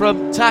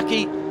from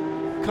Taki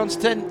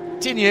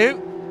Constantinu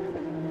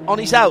on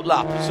his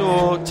outlap.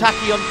 So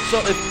Taki on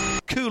sort of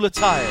cooler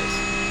tyres.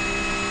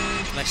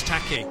 Less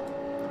tacky.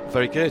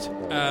 Very good.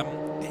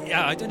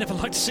 I never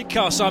like to see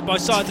cars side by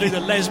side through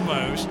the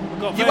Lesmos.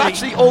 You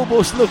actually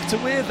almost looked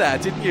away there,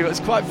 didn't you? It was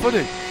quite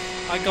funny.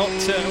 I got,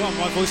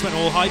 my voice went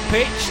all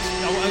high-pitched.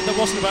 That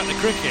wasn't about the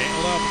cricket,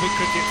 although I'm a big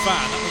cricket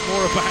fan. That was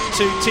more about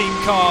two team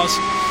cars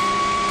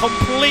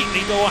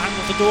completely door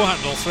handle to door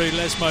handle through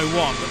Lesmo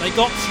 1. But they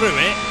got through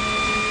it.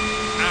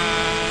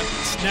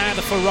 And now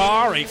the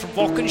Ferrari from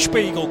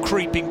Wochenspiegel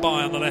creeping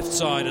by on the left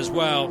side as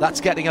well.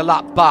 That's getting a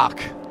lap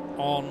back.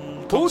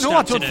 On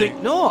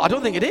Constantinu. I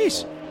don't think it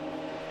is.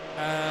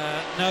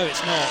 No,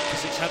 it's not,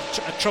 because it's had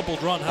a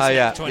troubled run,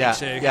 hasn't it?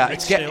 22. Yeah.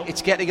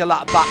 It's getting a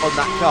lap back on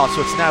that car,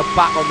 so it's now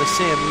back on the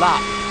same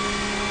lap.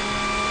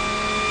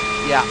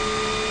 Yeah.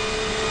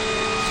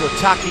 So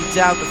Taki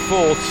down to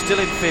 4th, still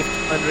in 5th,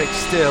 Henrik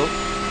still.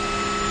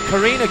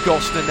 Karina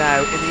Gosner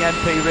now in the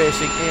MP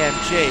Racing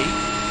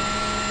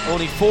AMG,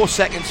 only 4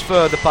 seconds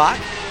further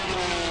back.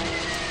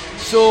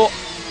 So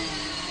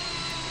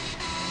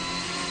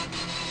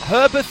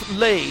Herbert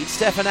leads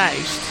Stefan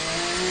Aust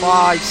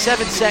by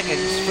 7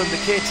 seconds from the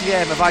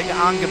KTM of Eike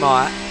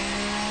Angermeyer,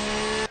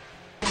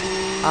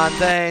 and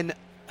then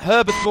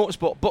Herbert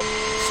Motorsport. But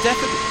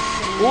Stefan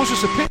owes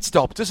us a pit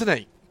stop, doesn't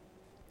he?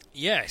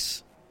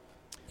 Yes.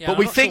 Yeah, but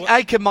we think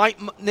Eike might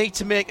need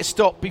to make a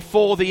stop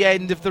before the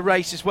end of the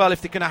race as well,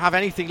 if they're going to have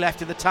anything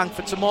left in the tank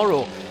for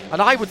tomorrow.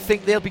 And I would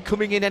think they'll be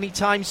coming in any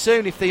time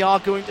soon if they are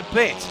going to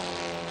pit.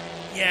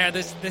 Yeah,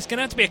 there's going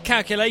to have to be a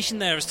calculation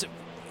there as to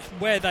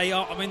where they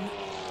are. I mean,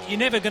 you're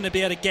never going to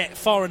be able to get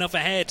far enough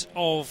ahead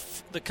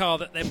of the car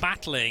that they're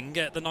battling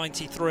at the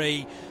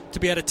 93 to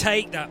be able to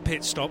take that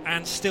pit stop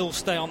and still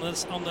stay on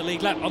the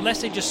lead lap,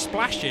 unless they just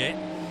splash it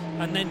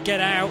and then get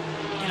out,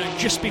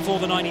 just before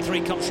the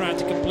 93 comes round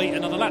to complete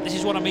another lap. This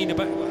is what I mean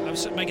about, I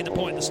was making the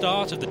point at the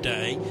start of the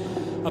day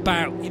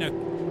about,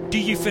 do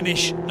you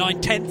finish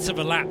 9/10 of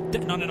a lap,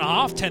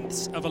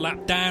 9.5 of a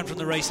lap down from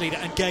the race leader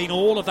and gain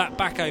all of that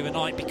back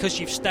overnight because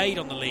you've stayed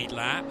on the lead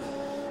lap?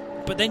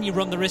 But then you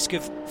run the risk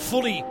of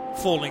fully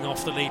falling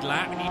off the lead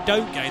lap, and you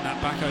don't gain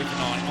that back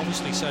overnight,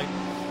 obviously. So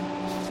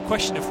it's a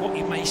question of what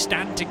you may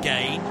stand to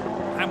gain,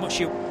 how much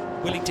you're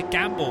willing to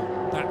gamble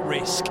that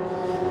risk.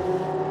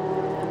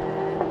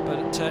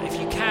 But if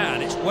you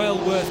can, it's well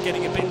worth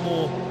getting a bit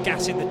more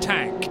gas in the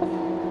tank.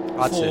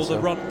 for the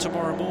run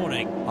tomorrow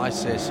morning. I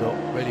say so,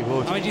 really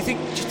would. I mean, do you think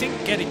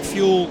getting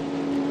fuel,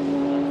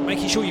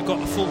 making sure you've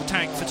got a full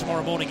tank for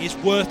tomorrow morning, is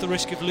worth the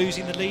risk of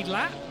losing the lead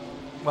lap?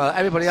 Well,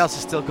 everybody else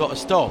has still got to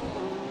stop,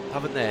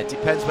 haven't they? It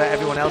depends where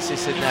everyone else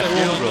is in their fuel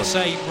fuel run. run. The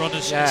same run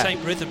as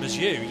same rhythm as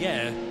you,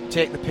 yeah.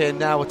 Take the pain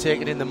now or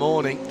take it in the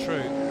morning.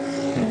 True.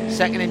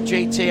 Second in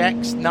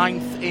GTX,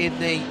 9th in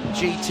the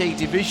GT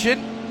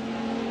division.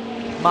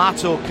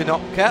 Marto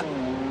Konopka,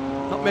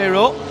 not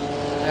Miro.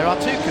 There are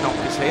 2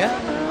 Konopkas here.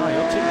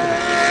 You're 2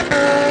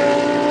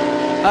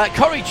 Konopkas.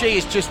 Corey G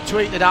has just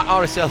tweeted at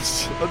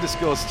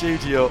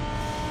RSL_studio.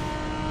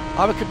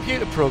 I'm a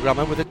computer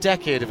programmer with a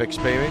decade of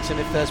experience, and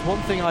if there's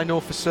one thing I know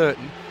for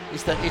certain,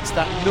 is that it's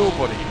that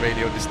nobody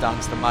really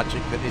understands the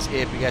magic that is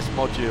ABS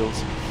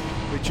modules.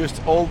 We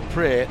just all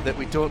pray that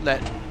we don't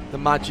let the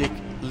magic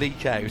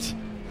leak out.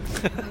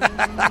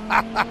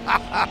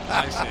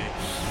 I see.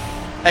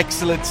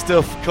 Excellent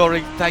stuff,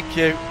 Corey. Thank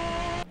you.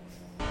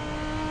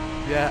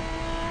 Yeah.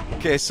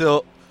 Okay,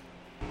 so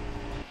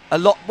a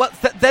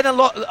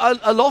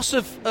loss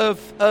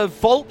of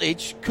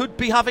voltage could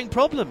be having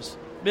problems,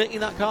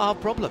 making that car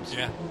have problems.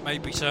 Yeah,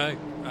 maybe so.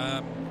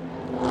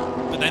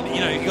 But then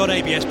you got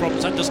ABS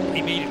problems. That doesn't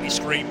immediately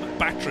scream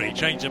battery,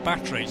 change the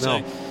battery. No.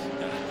 So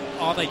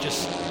are they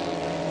just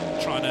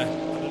trying to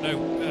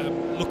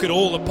look at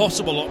all the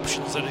possible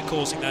options that are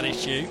causing that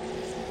issue?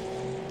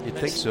 You'd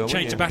think so.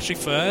 Change the battery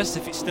first.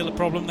 If it's still a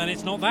problem, then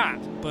it's not that.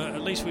 But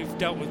at least we've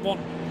dealt with one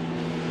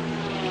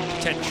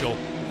potential.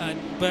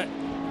 But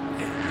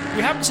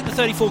we haven't seen the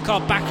 34 car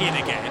back in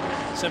again,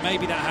 so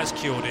maybe that has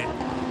cured it.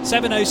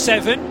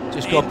 7:07.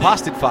 Just gone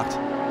past, in fact.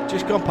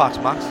 Just gone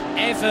past, Max.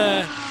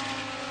 Ever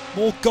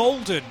more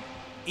golden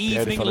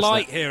evening Beautiful,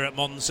 light here at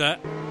Monza.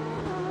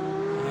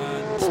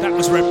 And that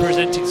was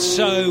represented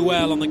so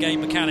well on the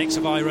game mechanics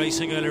of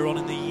iRacing earlier on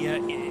in the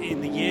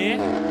year.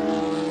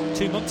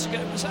 2 months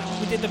ago was that?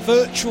 We did the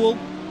virtual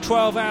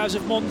 12 hours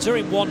of Monza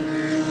in one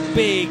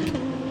big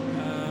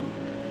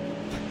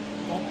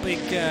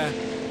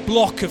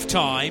block of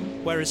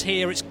time, whereas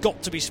here it's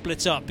got to be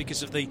split up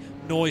because of the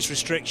noise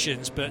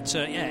restrictions. But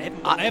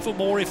ever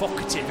more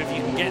evocative if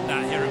you can get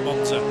that here at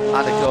Monza.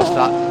 And of course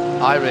that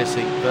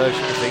iRacing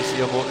version of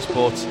VCO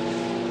Motorsports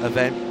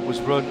event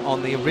was run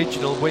on the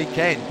original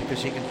weekend,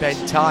 because you can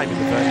bend time in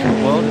the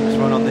virtual world. It was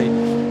run on the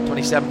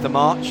 27th of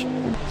March,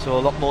 so a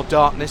lot more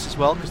darkness as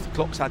well, because the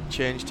clocks hadn't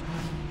changed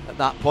at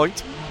that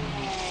point.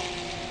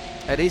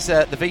 It is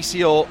the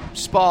VCO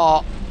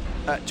Spa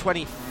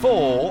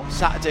 24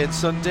 Saturday and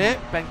Sunday.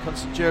 Ben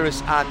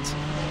Constanduris and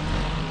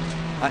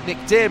Nick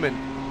Damon,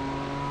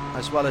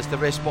 as well as the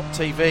Racespot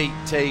TV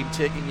team,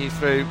 taking you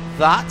through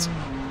that.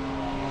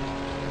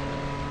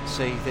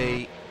 See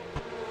the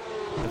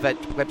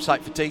event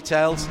website for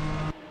details.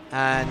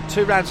 And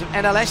 2 rounds of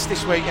NLS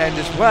this weekend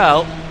as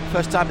well.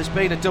 First time there's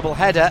been a double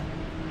header.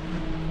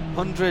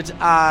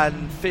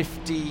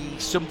 150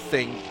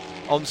 something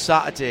on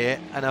Saturday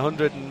and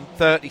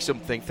 130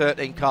 something,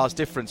 13 cars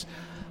difference.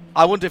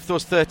 I wonder if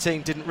those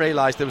 13 didn't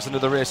realise there was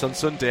another race on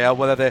Sunday, or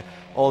whether they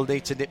all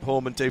need to nip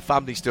home and do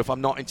family stuff.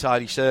 I'm not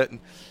entirely certain.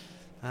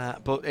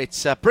 But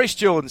it's Bruce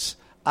Jones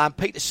and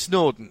Peter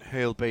Snowden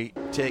who'll be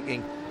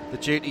taking the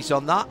duties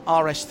on that.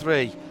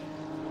 RS3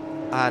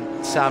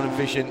 and Sound and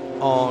Vision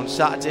on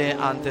Saturday,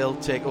 and they'll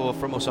take over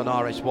from us on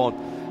RS1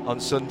 on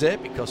Sunday,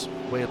 because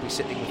we'll be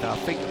sitting with our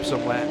feet up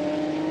somewhere,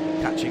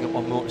 catching up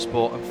on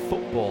motorsport and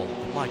football.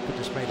 And my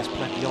goodness me, there's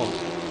plenty on.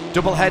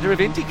 Double header of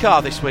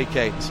IndyCar this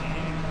weekend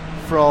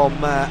from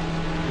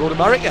Road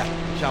America,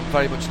 which I'm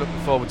very much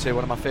looking forward to,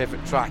 one of my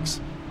favourite tracks.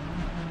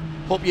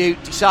 Hope you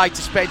decide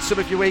to spend some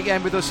of your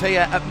weekend with us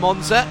here at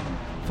Monza.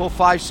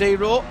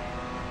 450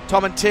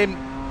 Tom and Tim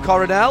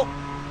Coronel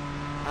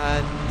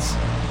and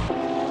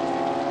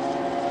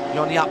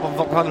Jan Jaap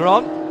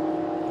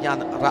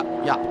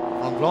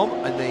van Ron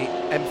and the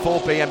M4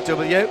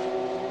 BMW. I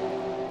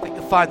think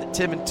you'll find that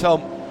Tim and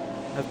Tom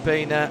have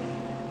been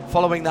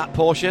following that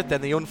Porsche,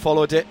 then they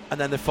unfollowed it, and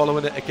then they're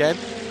following it again.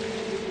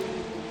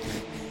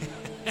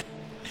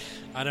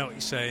 I know what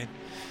you're saying.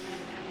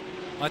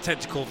 I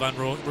tend to call Van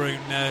Roon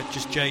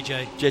just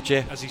JJ.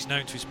 JJ. As he's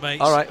known to his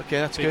mates. All right, okay,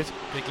 that's big, good.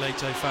 Big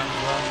Leto fan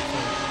as well.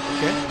 So.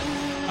 Okay.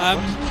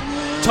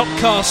 Top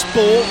Car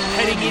Sport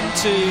heading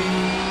into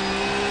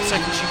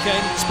second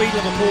chicane. Speed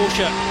Lover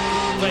Porsche,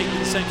 vaguely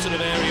the same sort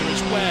of area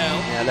as well.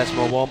 Yeah, let's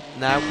move on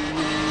now.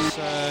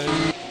 So,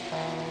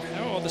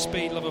 how are the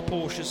Speed Lover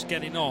Porsches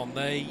getting on?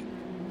 They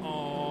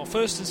are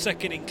first and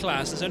second in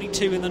class. There's only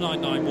 2 in the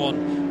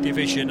 991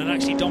 division, and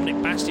actually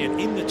Dominic Bastian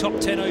in the top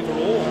 10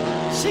 overall.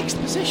 6th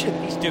position.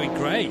 He's doing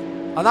great.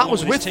 And that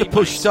was with the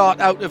push start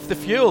out of the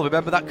fuel.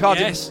 Remember, that car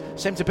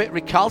seemed a bit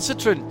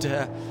recalcitrant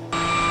to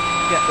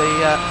get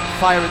the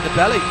fire in the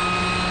belly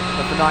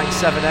of the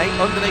 978.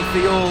 Underneath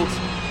the old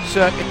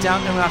circuit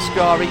down to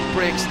Ascari,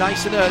 brakes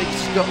nice and early.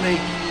 He's got the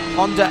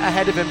Honda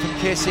ahead of him from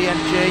KCMG.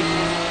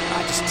 I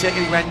just take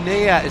anywhere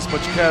near as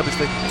much curb as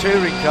the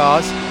touring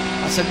cars.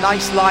 That's a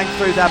nice line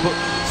through there, but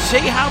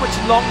see how much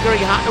longer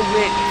he had to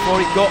wait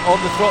before he got on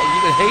the throttle.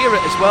 You can hear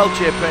it as well,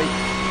 JP.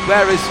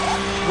 Whereas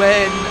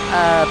when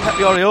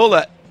Pepe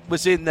Oriola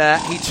was in there.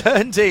 He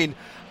turned in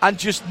and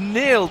just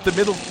nailed the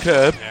middle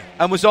curb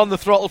and was on the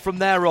throttle from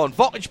there on.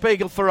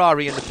 Vogtspegel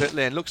Ferrari in the pit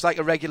lane. Looks like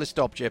a regular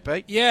stop,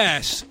 JP.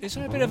 Yes. Is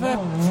there a bit of a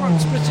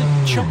front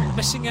splitter chunk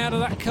missing out of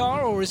that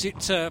car, or is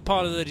it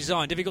part of the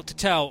design? Difficult to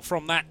tell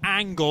from that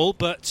angle,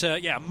 but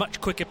a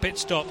much quicker pit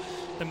stop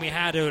than we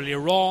had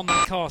earlier on.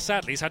 That car,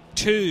 sadly, has had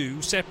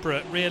 2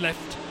 separate rear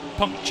left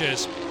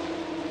punctures,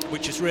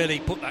 which has really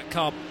put that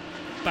car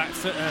back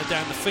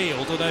down the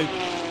field, although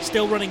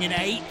still running in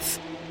 8th.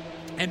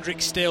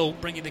 Hendrick still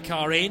bringing the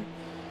car in,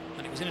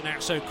 and it was in and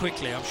out so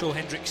quickly. I'm sure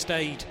Hendrick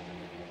stayed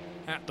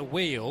at the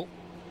wheel,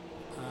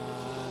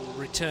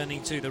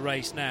 returning to the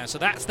race now. So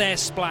that's their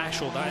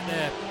splash, or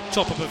their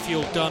top-up of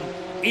fuel done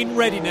in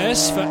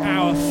readiness for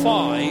hour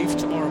 5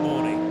 tomorrow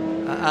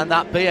morning. And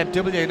that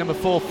BMW number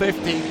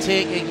 450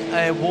 taking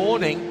a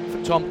warning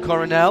for Tom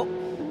Coronel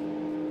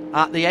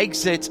at the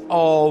exit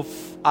of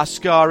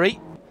Ascari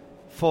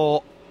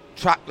for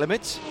track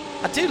limits.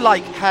 I do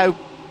like how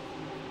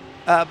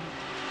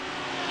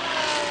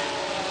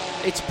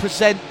it's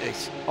presented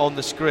on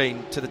the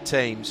screen to the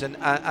teams, and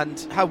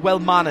how well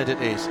mannered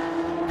it is.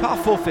 Car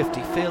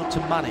 450 failed to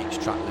manage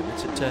track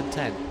limits at turn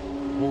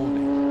 10.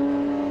 Warning.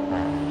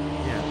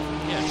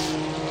 Yes.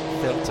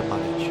 Failed to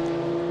manage.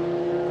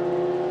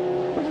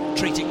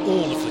 Treating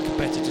all of the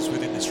competitors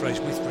within this race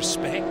with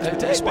respect, that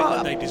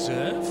they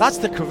deserve.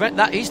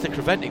 That is the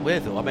Creventic way,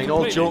 though. I mean, completely.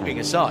 all joking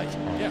aside.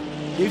 Yeah.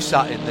 You've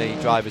sat in the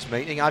drivers'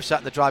 meeting. I've sat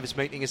in the drivers'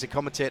 meeting as a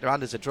commentator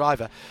and as a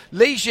driver.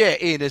 Ligier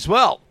in as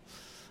well.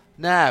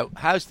 Now,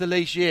 how's the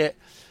Ligier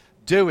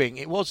doing?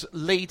 It was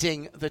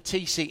leading the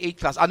TCE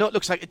class. I know it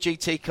looks like a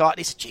GT car.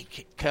 It's a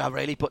GT car,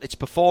 really, but its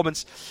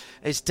performance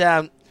is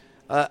down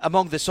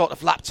among the sort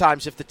of lap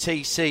times of the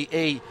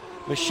TCE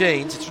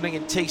machines. It's running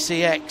in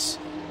TCX,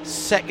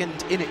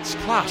 second in its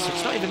class.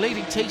 It's not even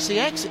leading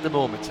TCX at the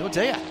moment. Oh,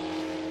 dear.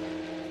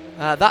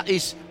 That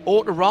is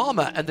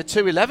Autorama and the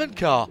 211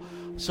 car.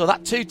 So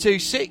that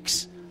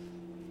 226,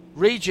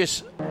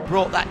 Regis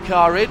brought that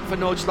car in for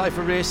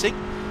Nordschleifer Racing.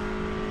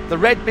 The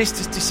red mist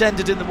has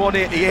descended in the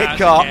 188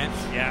 car.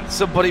 Yeah.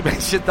 Somebody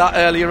mentioned that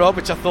earlier on,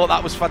 which I thought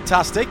that was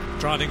fantastic.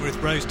 Driving with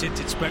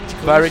rose-tinted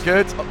spectacles. Very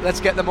good. Let's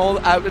get them all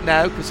out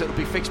now, because it'll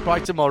be fixed by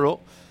tomorrow.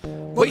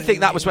 We think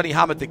that was when he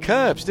hammered the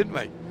curbs, didn't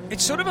we?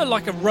 It's sort of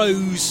like a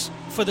rose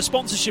for the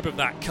sponsorship of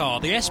that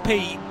car. The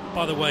SP,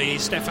 by the way,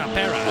 is Stefan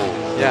Perrin.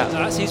 Yeah. So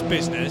that's his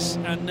business.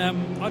 And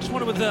I just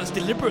wonder whether that's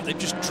deliberate. They've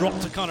just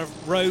dropped a kind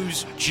of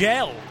rose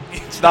gel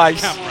into the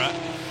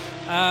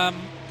camera.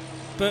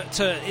 But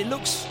it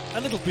looks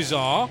a little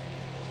bizarre.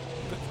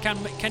 But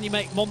can you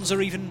make Monza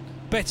even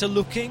better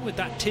looking with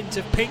that tint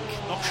of pink?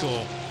 Not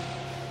sure.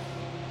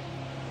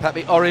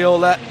 Pepe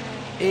Oriola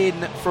in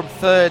from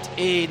third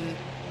in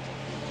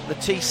the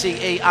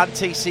TCE and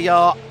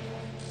TCR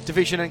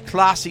division and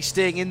class. He's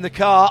staying in the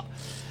car.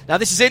 Now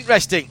this is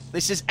interesting.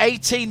 This is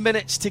 18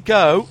 minutes to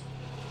go.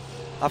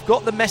 I've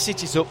got the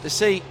messages up to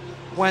see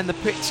when the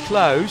pits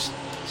close,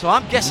 so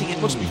I'm guessing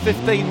it must be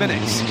 15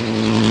 minutes.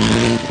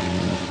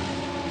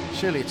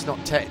 Surely it's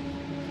not 10.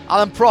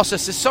 Alan Prosser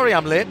says, sorry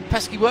I'm late.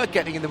 Pesky work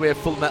getting in the way of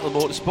Full Metal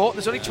Motorsport.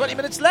 There's only 20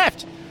 minutes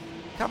left.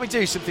 Can we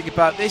do something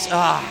about this?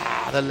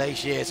 The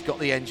Legier's got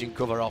the engine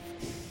cover off.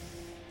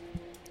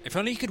 If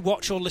only you could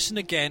watch or listen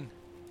again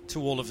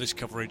to all of this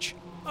coverage.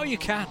 Oh, you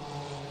can.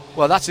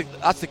 Well, that's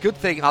the good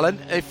thing, Alan.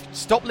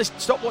 Stop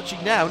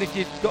watching now, and if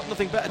you've got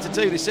nothing better to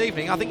do this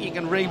evening, I think you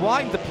can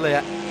rewind the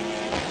player,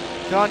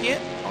 can't you,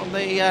 on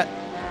the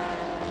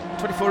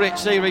 24H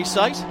series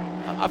site?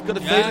 I've got a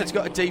feeling it's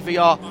got a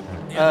DVR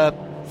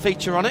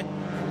feature on it.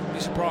 Be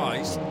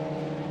surprised.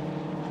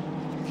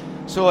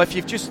 So if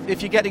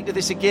you're getting to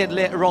this again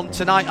later on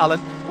tonight,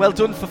 Alan, well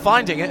done for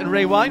finding it and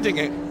rewinding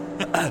it.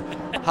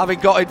 Having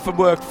got in from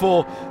work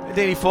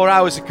nearly 4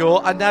 hours ago,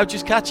 and now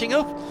just catching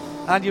up.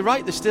 And you're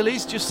right, there still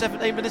is just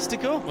 17 minutes to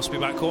go. Must be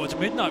about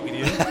 1:45 with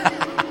you.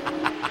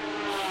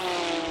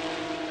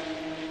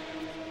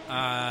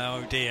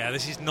 Oh dear,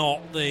 this is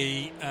not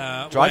the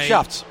drive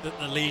shafts that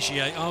the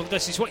Ligier. Oh,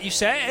 this is what you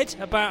said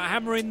about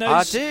hammering those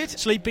I did.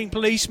 sleeping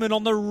policemen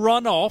on the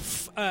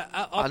runoff.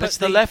 And it's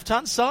the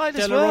left-hand side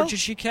as well. Roger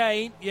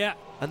chicane, yeah.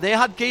 And they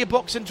had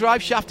gearbox and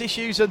drive shaft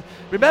issues. And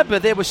remember,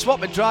 they were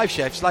swapping drive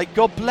shafts like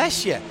God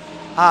bless you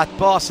at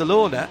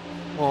Barcelona.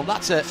 Well,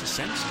 that's a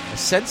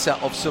sensor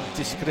of some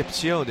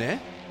description, eh?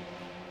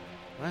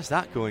 Where's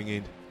that going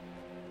in?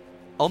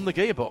 On the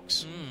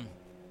gearbox.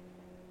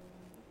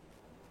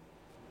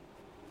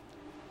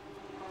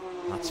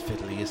 That's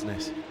fiddly, isn't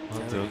it?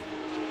 Well done.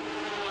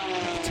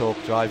 The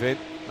torque drive in.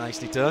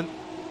 Nicely done.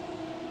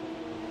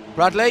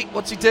 Bradley,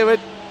 what's he doing?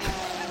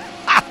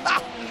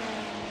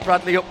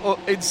 Bradley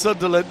up in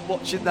Sunderland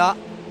watching that.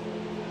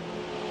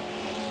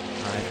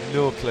 I have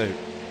no clue.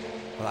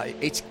 Well,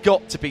 it's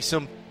got to be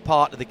some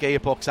part of the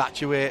gearbox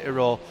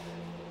actuator, or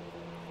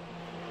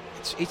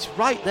it's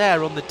right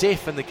there on the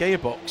diff and the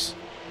gearbox.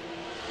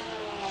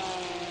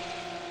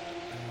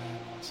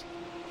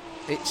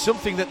 And it's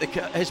something that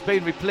has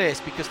been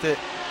replaced because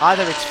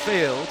either it's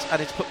failed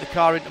and it's put the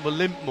car into a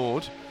limp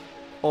mode,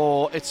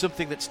 or it's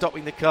something that's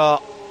stopping the car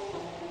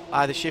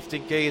either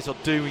shifting gears or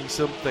doing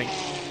something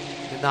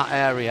in that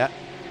area.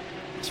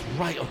 It's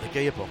right on the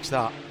gearbox,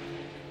 that.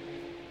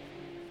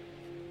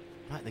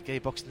 Right in the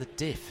gearbox and the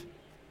diff.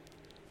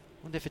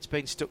 Wonder if it's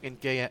been stuck in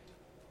gear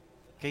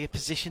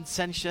position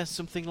sensor,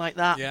 something like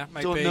that. Yeah,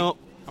 maybe. Don't know.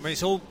 I mean,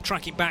 it's all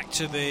feeding back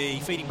to the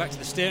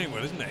steering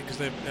wheel, isn't it? Because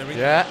they're in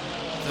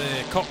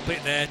the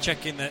cockpit there,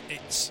 checking that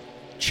it's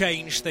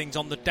changed things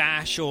on the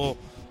dash or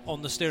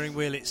on the steering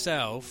wheel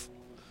itself.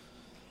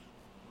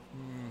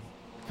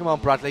 Come on,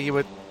 Bradley, you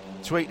were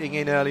tweeting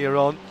in earlier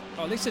on.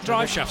 Oh, at least the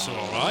drive shafts are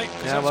all right.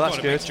 Yeah, well, that's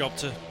quite good. A big job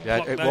to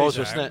it was,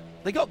 wasn't it?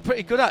 They got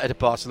pretty good at it at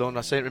Barcelona,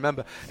 I seem to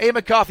remember. Ian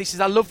McCarthy says,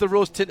 I love the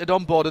rose-tinted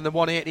onboard in the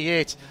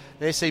 188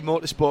 AC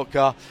Motorsport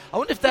car. I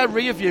wonder if their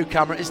rear view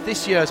camera is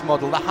this year's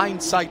model, the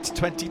Hindsight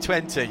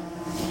 2020.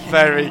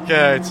 Very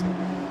good.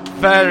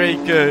 Very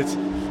good.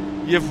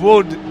 You've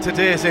won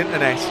today's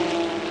internet.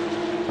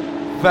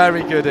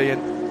 Very good, Ian.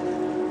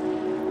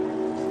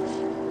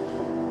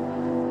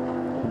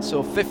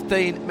 So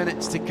 15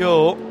 minutes to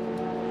go.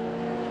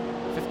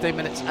 15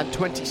 minutes and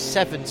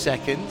 27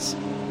 seconds.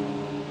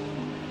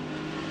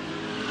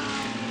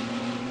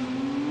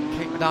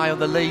 Keep an eye on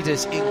the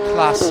leaders in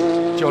class,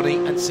 Johnny,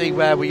 and see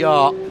where we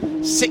are.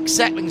 6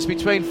 seconds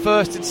between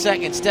first and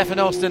second. Stefan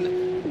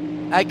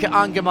Austin, Edgar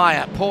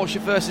Angermeyer, Porsche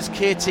versus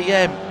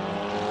KTM.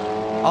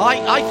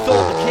 I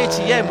thought the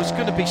KTM was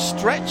going to be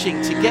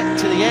stretching to get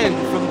to the end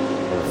from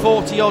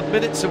 40 odd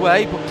minutes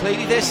away, but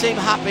clearly they seem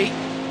happy.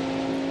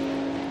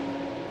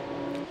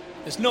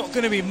 There's not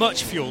going to be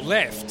much fuel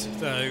left,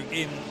 though,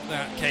 in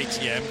that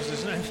KTM,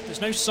 because there's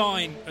no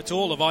sign at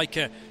all of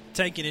Iker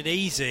taking it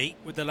easy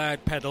with the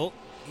loud pedal.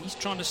 He's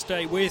trying to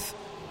stay with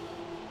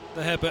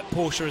the Herbert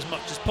Porsche as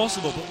much as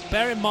possible, but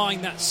bear in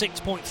mind that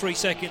 6.3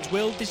 seconds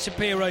will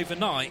disappear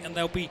overnight, and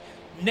they'll be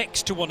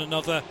next to one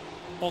another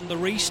on the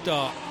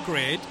restart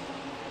grid.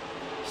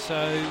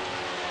 So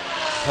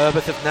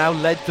Herbert have now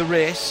led the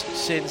race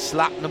since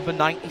lap number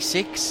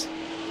 96.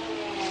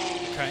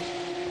 Okay.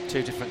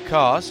 Two different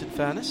cars, in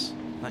fairness,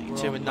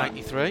 92 and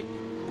 93.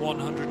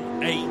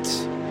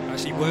 108,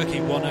 actually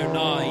working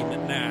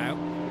 109 now.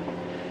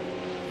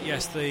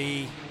 Yes,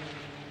 the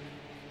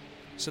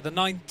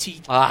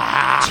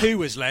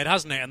 92 has led,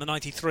 hasn't it, and the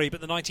 93, but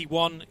the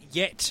 91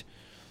 yet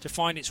to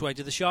find its way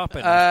to the sharp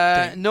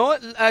end. No,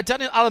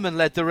 Daniel Alleman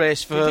led the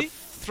race for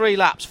 4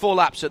 laps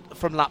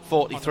from lap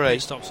 43. On the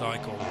pit stop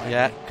cycle.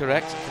 Yeah,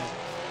 correct.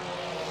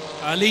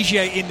 Okay.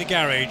 Ligier in the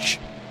garage,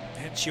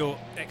 hence your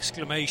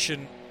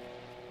exclamation.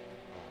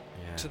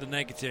 To the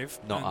negative.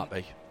 Not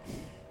happy.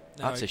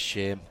 No. That's a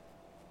shame.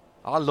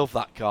 I love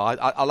that car.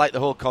 I like the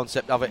whole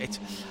concept of it.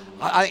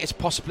 I think it's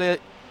possibly,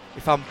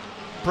 if I'm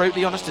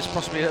brutally honest, it's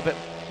possibly a little bit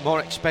more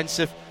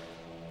expensive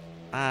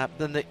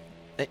than it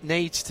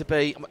needs to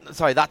be.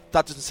 Sorry, that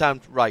doesn't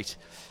sound right.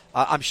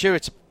 I'm sure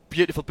it's a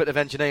beautiful bit of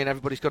engineering.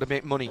 Everybody's got to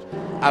make money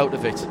out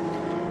of it.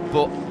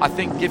 But I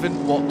think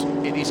given what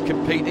it is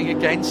competing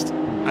against,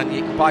 and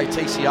you can buy a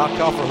TCR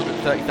car for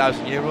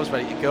 €130,000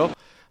 ready to go,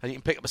 and you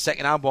can pick up a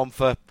second-hand one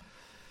for,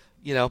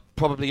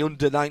 probably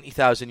under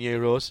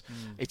 €90,000.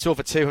 It's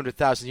over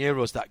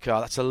 €200,000, that car.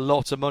 That's a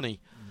lot of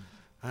money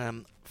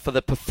for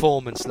the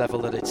performance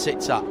level that it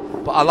sits at.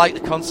 But I like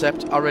the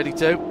concept, I really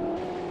do.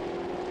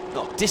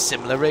 Not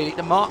dissimilar, really,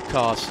 to Mark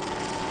cars.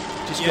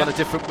 Just got a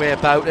different way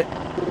about it.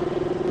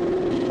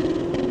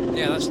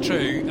 Yeah, that's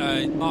true.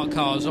 Mark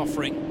cars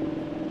offering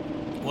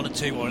 1 and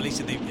 2, or at least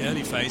in the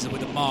early phase,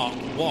 with a Mark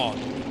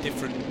 1,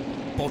 different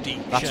body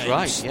shapes. That's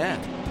right, yeah.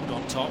 Put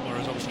on top,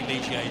 whereas obviously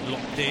Ligier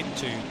locked in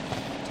to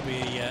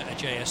be a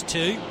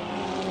JS2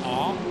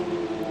 R.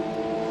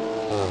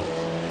 But,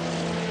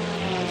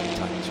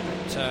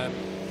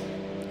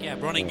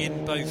 running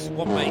in both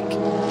one-make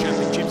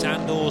championships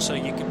and also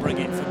you can bring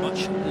it for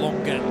much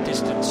longer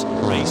distance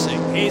racing.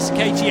 Here's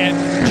KTM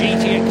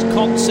GTX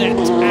concept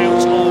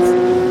out of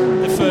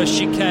the first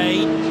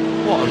chicane.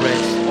 What a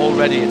race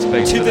already it's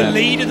been to for the them.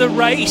 lead of the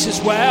race as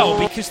well,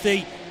 because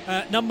the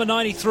number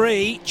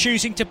 93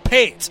 choosing to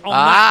pit on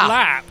that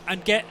lap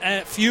and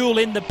get fuel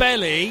in the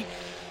belly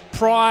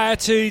prior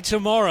to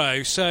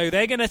tomorrow. So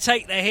they're going to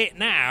take the hit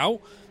now.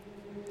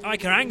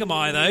 Iker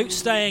Angermeyer, though,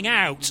 staying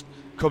out.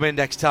 Come in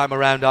next time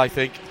around, I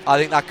think. I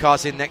think that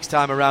car's in next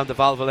time around, the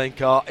Valvoline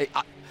car.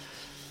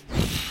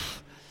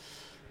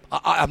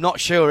 I'm not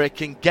sure it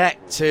can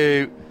get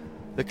to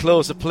the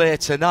close of play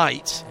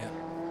tonight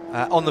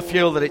on the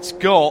fuel that it's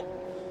got.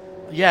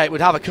 Yeah, it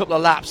would have a couple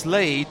of laps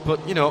lead,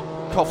 but,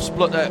 cough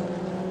splutter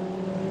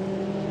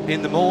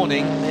in the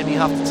morning. Maybe you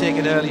have to take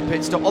an early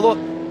pit stop. Although,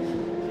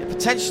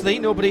 potentially,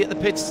 nobody at the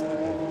pits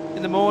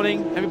in the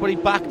morning. Everybody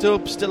backed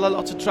up, still a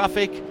lot of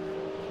traffic.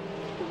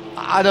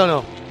 I don't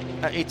know.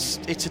 It's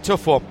a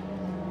tough one.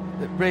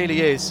 It really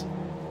is.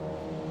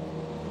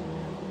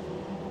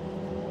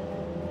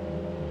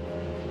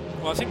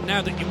 Well, I think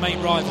now that your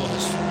main rival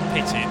has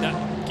pitted, that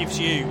gives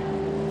you...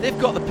 They've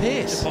got the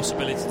pace. The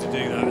possibility to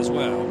do that as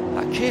well.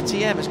 That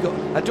KTM has got...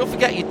 And don't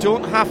forget, you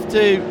don't have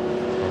to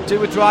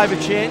do a driver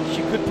change.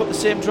 You could put the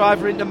same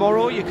driver in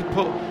tomorrow. You could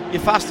put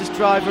your fastest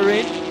driver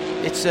in.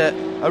 It's a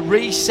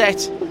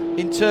reset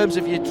in terms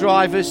of your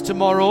drivers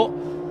tomorrow.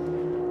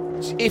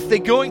 If they're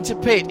going to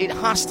pit, it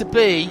has to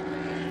be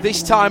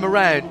this time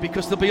around,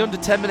 because they'll be under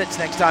 10 minutes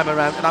next time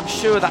around, and I'm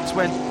sure that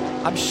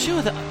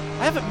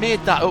I haven't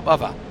made that up,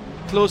 have I?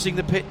 Closing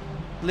the pit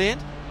lane.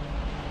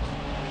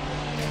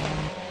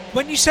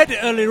 When you said it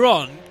earlier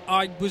on,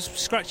 I was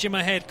scratching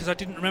my head because I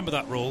didn't remember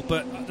that rule,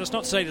 but that's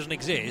not to say it doesn't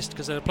exist,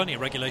 because there are plenty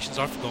of regulations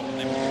I've forgotten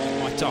in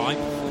my time.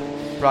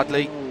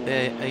 Bradley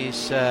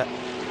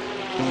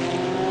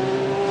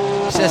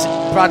says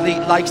Bradley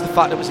likes the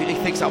fact that he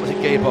thinks that was a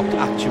gearbox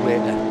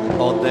actuator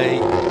on the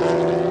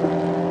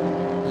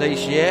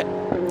Ligier,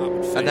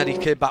 and then he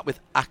came back with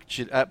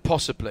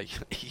possibly,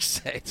 he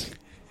said.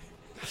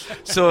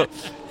 So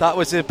that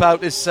was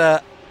about as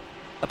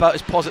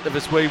positive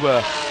as we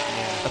were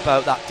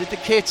about that. Did the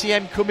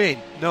KTM come in?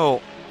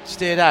 No,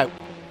 stayed out.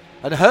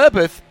 And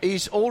Herbert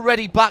is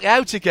already back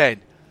out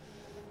again.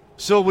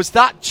 So was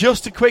that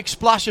just a quick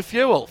splash of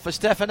fuel for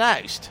Stefan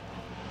Aust?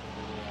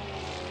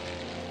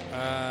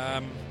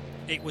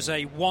 It was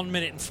a 1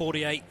 minute and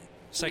 48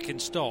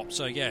 second stop,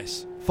 so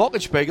yes.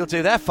 Fockenspiegel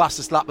do their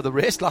fastest lap of the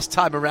race last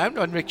time around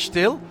on Rick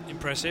Still.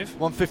 Impressive.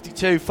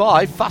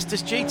 1:52.5,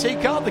 fastest GT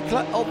car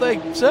on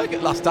the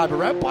circuit last time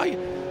around by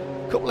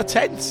a couple of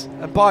tenths.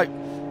 And by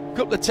a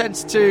couple of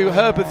tenths to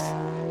Herbert's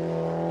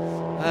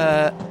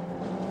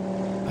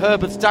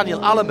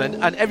Daniel Alleman,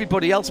 and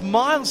everybody else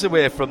miles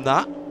away from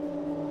that.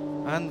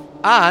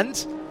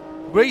 And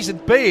reason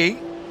being,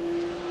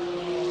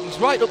 he's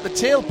right up the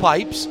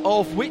tailpipes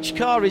of which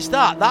car is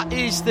that? That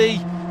is the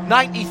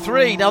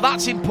 93. Now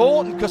that's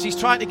important because he's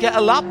trying to get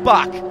a lap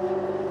back.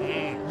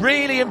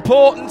 Really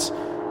important.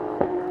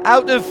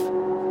 Out of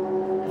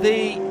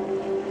the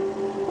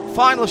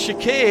final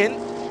chicane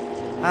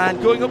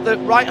and going up the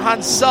right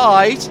hand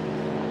side,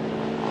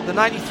 the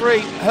 93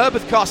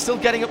 Herbert car still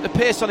getting up the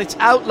pace on its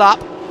out lap.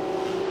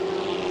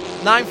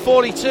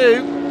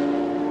 9:42.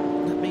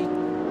 Let me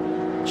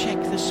check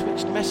the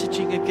switched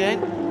messaging again.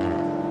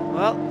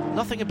 Well,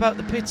 nothing about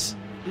the pits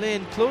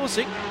lane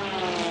closing.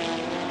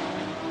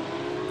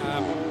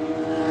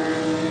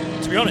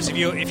 To be honest, if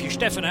you're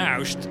Stefan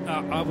Aust,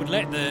 I would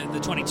let the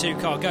 22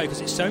 car go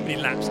because it's so many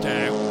laps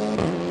down.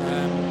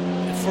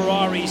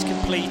 Ferrari's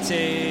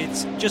completed,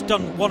 just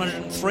done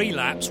 103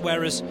 laps,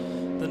 whereas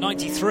the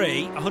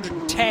 93,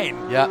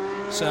 110. Yeah.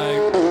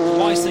 So the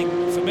wise thing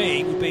for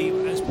me would be,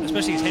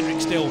 especially as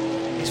Hendrick still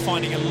is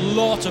finding a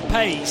lot of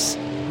pace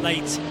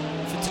late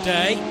for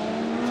today,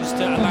 just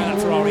to allow that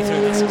Ferrari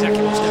through. That's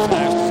exactly what Stefan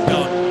Aust has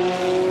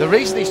done. The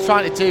reason he's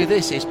trying to do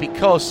this is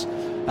because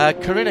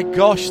Corinna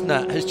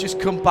Goschner has just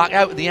come back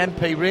out of the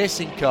MP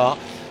racing car.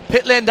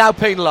 Pit lane now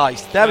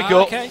penalised. There we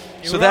go. Okay.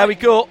 So there we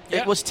go.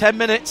 Yep. It was 10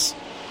 minutes.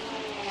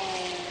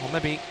 Or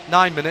maybe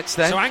 9 minutes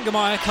then. So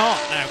Angermeyer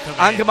can't now come in.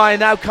 Angermeyer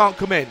now can't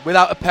come in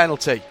without a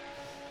penalty.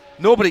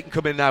 Nobody can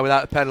come in now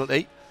without a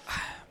penalty.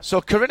 So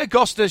Corinna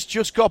Goschner's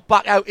just got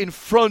back out in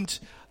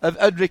front of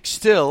Ulrich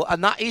Still,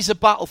 and that is a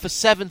battle for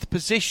 7th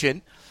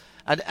position.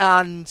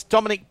 And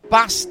Dominic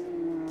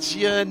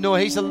Bastian, no,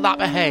 he's a lap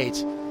ahead.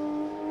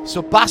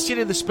 So Bastian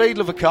in the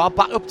Speedlover car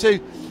back up to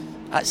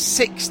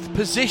 6th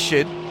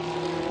position.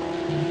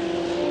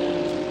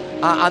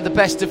 And the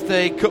best of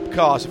the Cup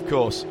cars, of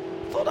course.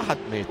 I thought I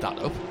hadn't made that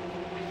up.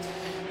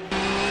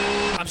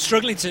 I'm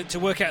struggling to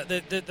work out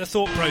the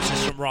thought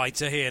process from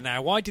Reiter here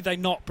now. Why did they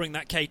not bring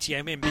that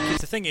KTM in? Because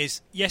the thing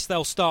is, yes,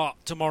 they'll start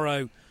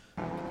tomorrow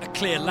a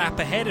clear lap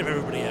ahead of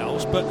everybody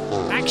else, but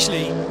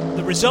actually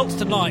the results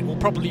tonight will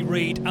probably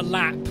read a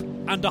lap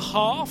and a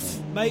half,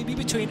 maybe,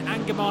 between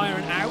Angermeyer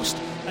and Aust,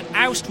 and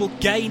Aust will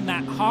gain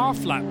that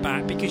half lap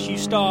back because you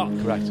start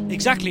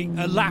exactly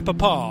a lap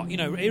apart,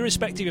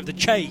 irrespective of the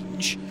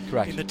change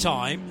in the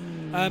time.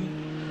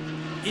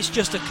 It's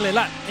just a clear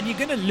lap, and you're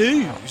going to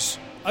lose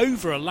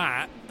over a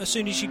lap as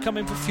soon as you come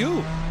in for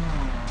fuel.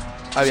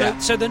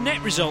 So the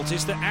net result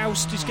is that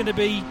Aust is going to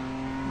be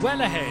well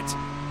ahead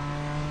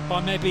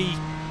by maybe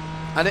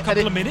a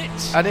couple of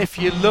minutes. And if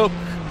you look,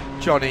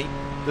 Johnny,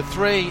 the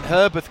 3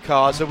 Herbert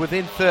cars are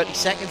within 30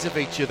 seconds of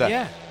each other,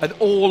 and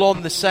all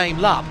on the same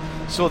lap.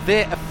 So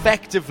they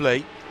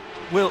effectively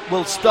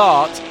will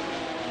start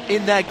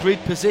in their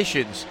grid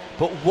positions,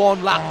 but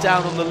 1 lap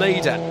down on the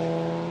leader.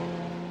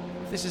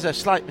 This is a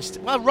slight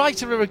mistake. Well,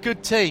 Reiter are a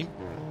good team.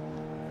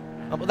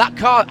 But that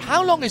car,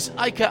 how long has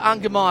Eike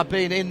Angermeyer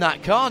been in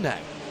that car now?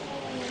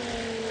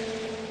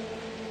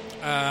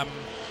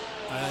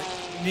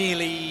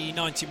 Nearly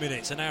 90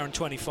 minutes, an hour and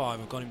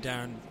 25. I've got him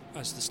down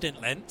as the stint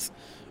length,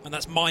 and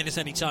that's minus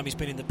any time he's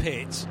been in the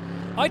pits.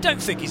 I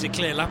don't think he's a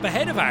clear lap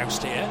ahead of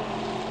Aust here.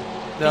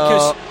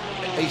 No,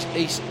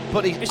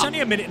 it's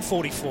only a minute and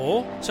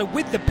 44. So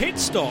with the pit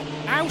stop,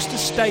 Aust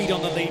has stayed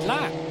on the lead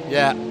lap.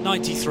 Yeah,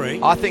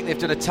 93. I think they've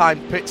done a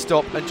timed pit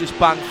stop and just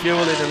banged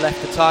fuel in and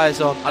left the tyres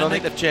on. I don't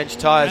think they've changed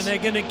tyres. And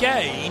they're going to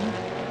gain.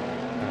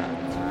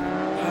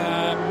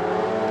 About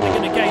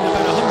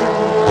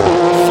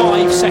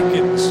 105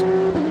 seconds.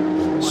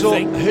 So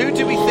who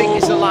do we think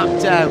is a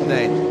lap down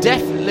then?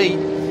 Definitely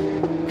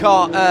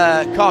car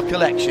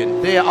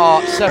collection. There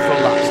are several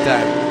laps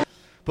down.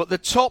 But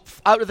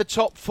out of the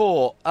top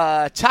 4,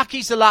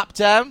 Taki's a lap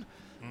down,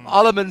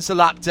 Alleman's a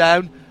lap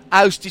down,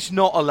 Aust is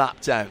not a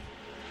lap down.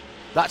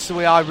 That's the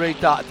way I read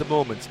that at the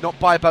moment, not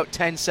by about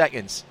 10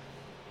 seconds.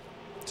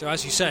 So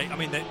as you say, I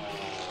mean,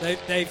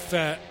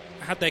 they've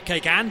had their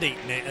cake and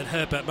eaten it at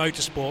Herbert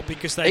Motorsport,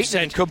 because they've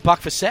said and come back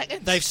for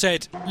seconds. They've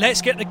said,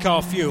 let's get the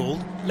car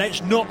fueled,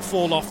 let's not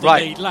fall off the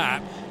lead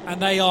lap,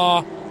 and they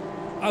are.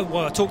 Oh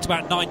well, I talked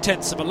about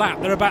 9/10 of a lap.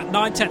 They're about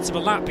 9/10 of a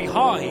lap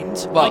behind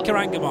Mika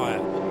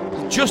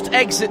Angermeyer, just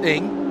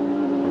exiting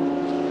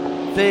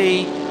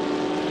the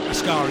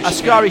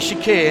Ascari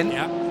chicane,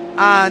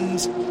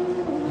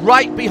 and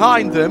right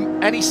behind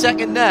them. Any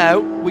second now,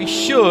 we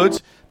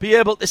should be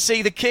able to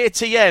see the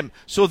KTM.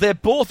 So they're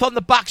both on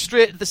the back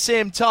straight at the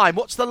same time.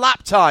 What's the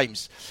lap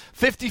times?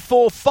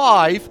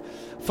 54.5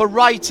 for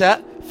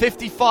Reiter,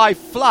 55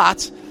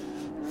 flat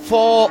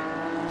for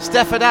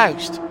Stefan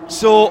Aust.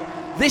 So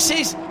this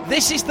is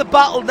the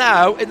battle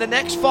now in the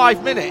next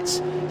 5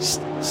 minutes.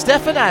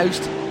 Stefan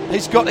Aust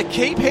has got to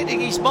keep hitting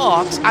his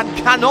marks and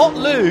cannot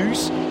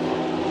lose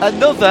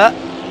another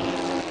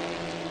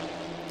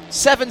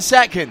 7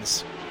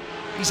 seconds.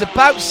 He's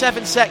about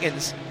 7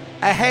 seconds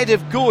ahead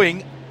of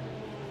going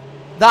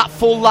that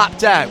full lap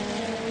down.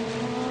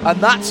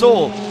 And that's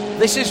all.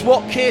 This is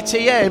what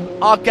KTM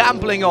are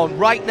gambling on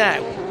right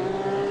now.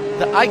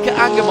 That Mika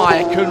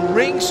Angermeyer can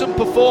wring some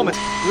performance.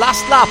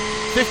 Last lap,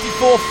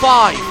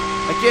 54.5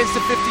 against the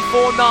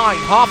 54.9.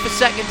 Half a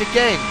second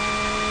again.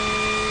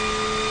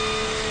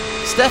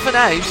 Stefan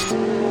Aust,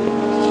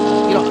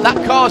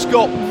 that car's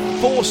got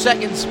 4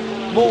 seconds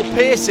more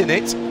pace in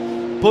it,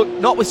 but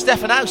not with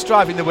Stefan Aust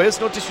driving the wheels.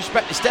 No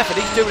disrespect to Stefan,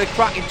 he's doing a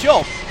cracking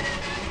job.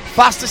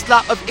 Fastest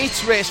lap of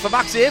its race for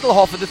Max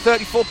Edelhoff in the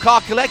 34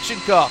 car collection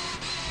car.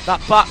 That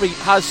battery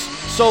has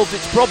solved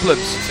its problems.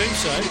 I think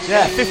so.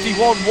 Yeah,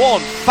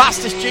 51.1.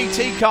 Fastest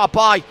GT car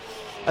by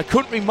a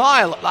country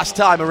mile last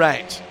time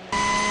around.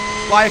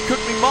 By a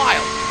country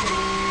mile.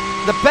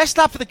 The best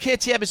lap for the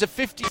KTM is a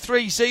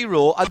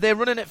 53.0, and they're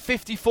running at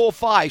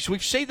 54.5. So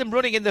we've seen them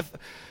running in the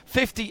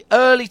 50,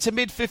 early to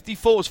mid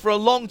 54s for a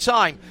long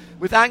time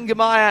with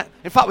Angermeyer,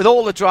 in fact with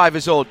all the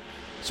drivers on.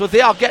 So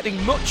they are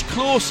getting much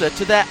closer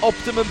to their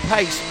optimum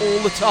pace all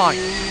the time.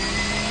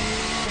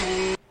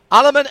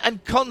 Aleman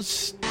and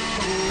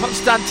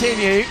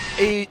Constantinu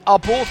are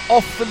both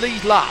off the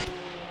lead lap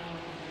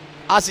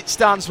as it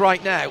stands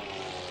right now.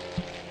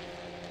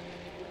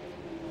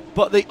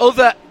 But the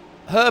other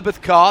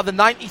Herbert car, the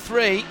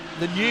 93,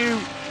 the new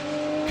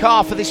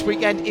car for this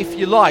weekend, if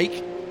you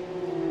like,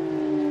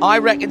 I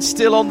reckon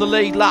still on the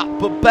lead lap,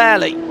 but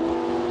barely.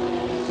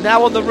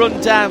 Now on the run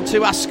down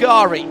to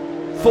Ascari.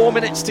 4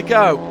 minutes to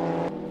go.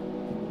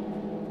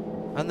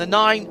 And the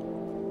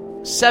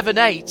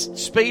 978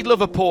 Speed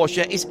Lover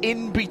Porsche is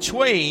in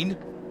between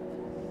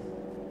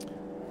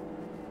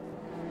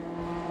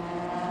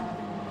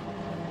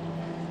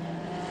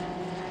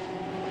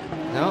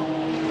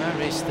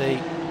where is the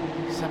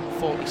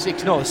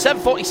 746? No, the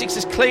 746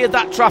 has cleared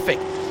that traffic.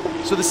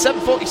 So the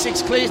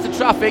 746 clears the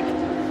traffic.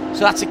 So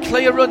that's a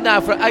clear run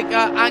now for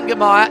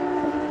Angermeyer.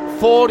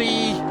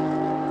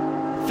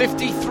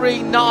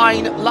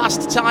 53.9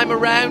 last time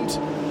around.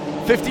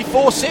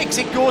 54.6,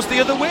 it goes the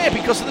other way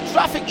because of the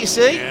traffic, you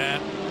see. Yeah,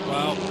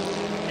 well,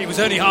 it was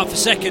only half a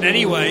second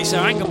anyway, so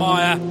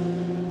Angermeyer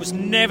was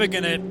never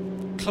going to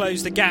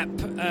close the gap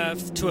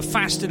to a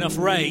fast enough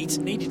rate.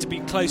 Needed to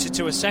be closer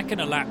to a second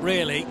a lap,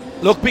 really.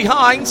 Look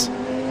behind,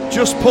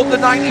 just put the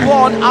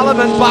 91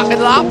 Alleman back a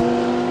lap.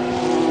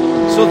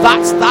 So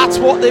that's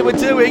what they were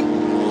doing.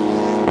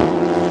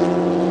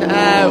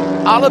 Now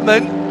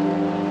Alleman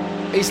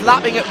is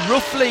lapping at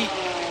roughly,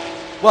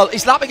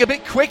 he's lapping a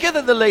bit quicker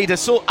than the leader.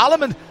 So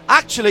Alleman,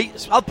 actually,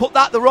 I'll put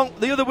that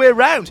the other way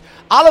around.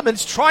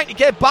 Alleman's trying to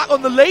get back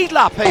on the lead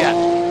lap here.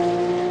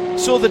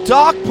 So the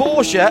dark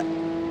Porsche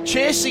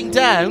chasing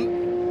down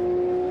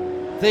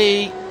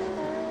the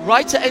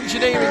Reiter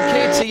Engineering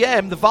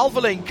KTM, the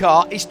Valvoline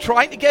car, is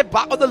trying to get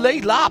back on the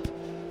lead lap.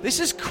 This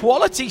is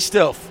quality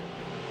stuff.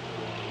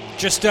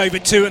 Just over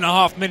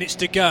 2.5 minutes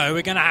to go.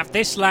 We're going to have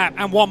this lap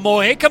and one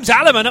more. Here comes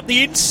Alleman up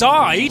the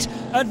inside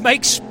and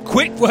makes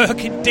quick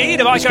work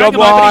indeed of Mika Angermeyer,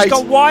 but he's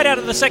gone wide out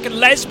of the second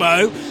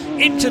Lesmo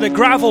into the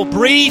gravel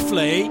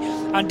briefly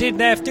and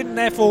didn't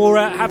therefore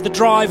have the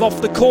drive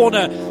off the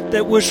corner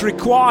that was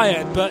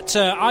required. But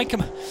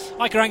Mika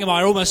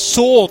Angermeyer almost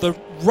saw the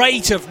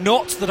rate of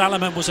knots that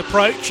Alleman was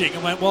approaching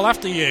and went, well,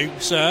 after you,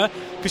 sir,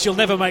 because you'll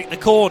never make the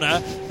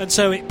corner. And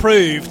so it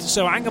proved.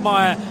 So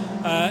Angermeyer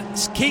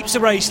keeps the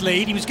race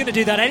lead. He was going to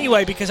do that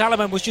anyway because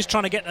Alleman was just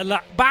trying to get the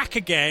lap back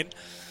again.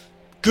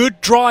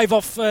 Good drive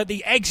off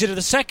the exit of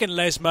the second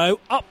Lesmo,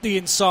 up the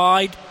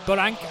inside,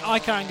 but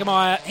Mika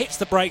Angermeyer hits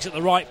the brakes at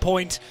the right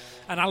point,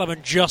 and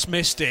Alleman just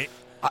missed it.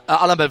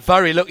 Alleman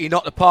very lucky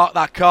not to park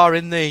that car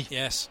in the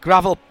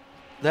gravel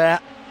there.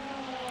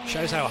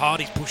 Shows how hard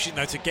he's pushing,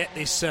 though, to get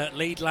this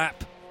lead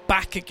lap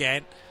back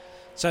again,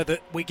 so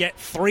that we get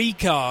 3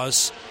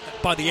 cars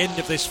by the end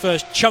of this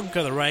first chunk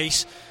of the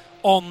race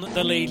on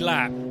the lead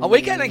lap. Are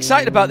we getting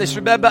excited about this?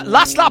 Remember,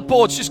 last lap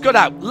board's just gone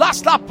out.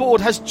 Last lap board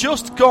has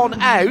just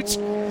gone out.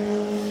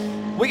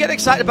 we get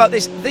excited about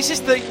this. This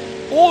is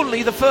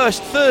only the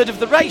first third of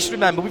the race,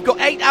 remember. We've got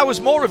 8 hours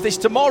more of this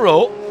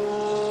tomorrow.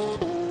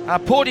 Our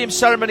podium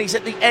ceremonies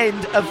at the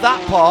end of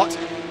that part.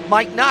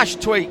 Mike Nash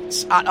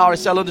tweets at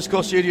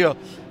RSL_studio.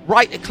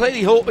 Right, they're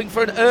clearly hoping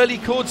for an early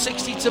code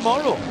 60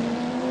 tomorrow.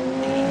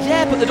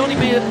 Yeah, but they'd only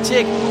be able to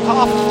take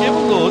half a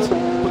fuel load.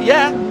 But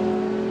yeah,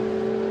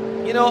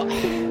 you know,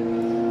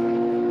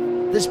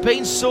 there's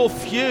been so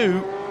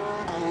few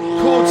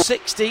code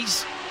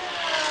 60s.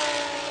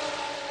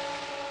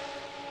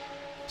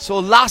 So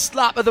last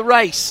lap of the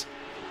race,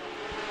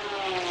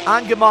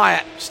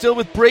 Angermeyer still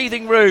with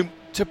breathing room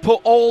to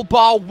put all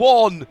bar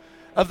one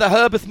of the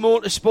Herbert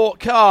Motorsport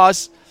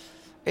cars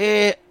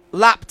a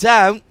lap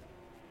down.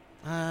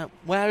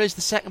 Where is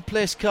the second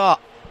place car?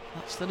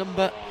 That's the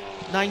number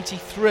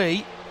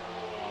 93.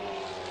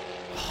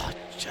 Oh,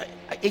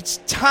 it's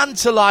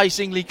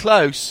tantalisingly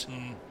close.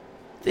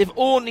 They've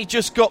only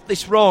just got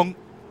this wrong.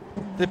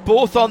 They're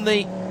both on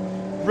the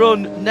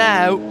run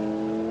now,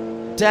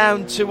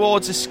 down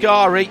towards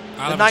Ascari.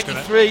 The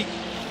 93.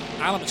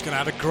 Alamon's going to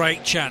have a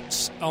great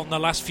chance on the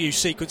last few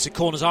sequence of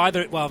corners.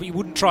 Either, well, he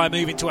wouldn't try and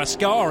move into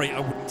Ascari,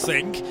 I wouldn't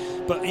think,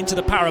 but into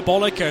the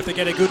Parabolica if they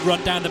get a good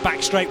run down the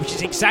back straight, which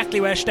is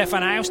exactly where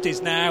Stefan Aust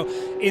is now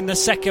in the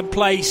second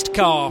placed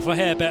car for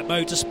Herbert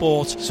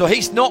Motorsport. So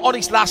he's not on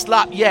his last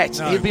lap yet.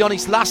 No. He'll be on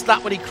his last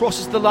lap when he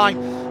crosses the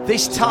line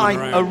this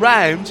time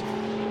around.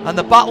 And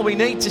the battle we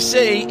need to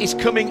see is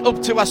coming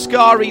up to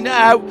Ascari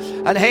now.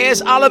 And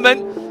here's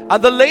Alemon.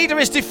 And the leader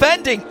is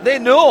defending. They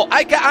know.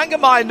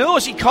 Angermeyer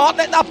knows he can't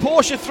let that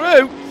Porsche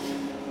through.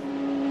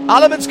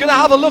 Aleman's going to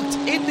have a look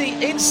in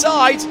the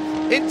inside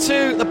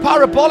into the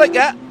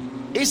Parabolica.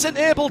 Isn't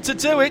able to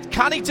do it.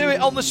 Can he do it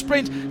on the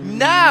sprint?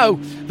 Now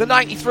the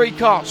 93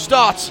 car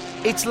starts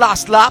its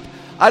last lap.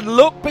 And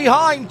look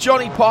behind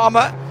Johnny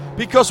Palmer,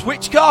 because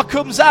which car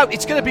comes out?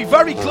 It's going to be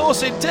very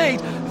close indeed.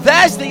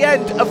 There's the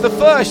end of the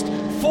first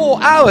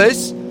 4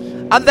 hours.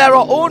 And there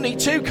are only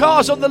 2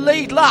 cars on the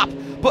lead lap.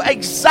 But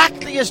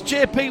exactly as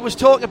JP was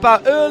talking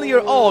about earlier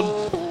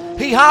on,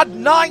 he had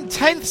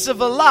 9/10 of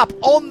a lap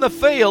on the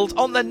field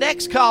on the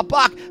next car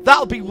back.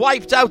 That'll be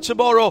wiped out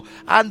tomorrow,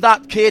 and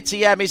that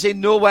KTM is in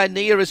nowhere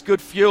near as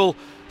good fuel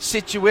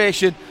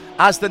situation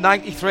as the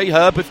 93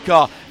 Herbert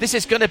car. This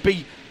is going to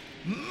be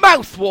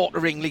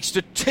mouth-wateringly,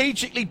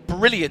 strategically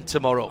brilliant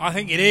tomorrow. I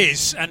think it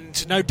is,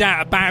 and no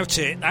doubt about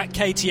it, that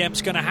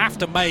KTM's going to have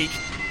to make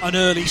an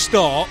early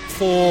start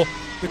for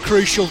the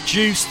crucial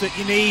juice that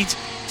you need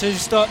to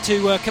start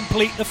to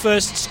complete the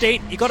first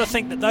stint. You've got to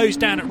think that those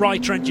down at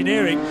Reiter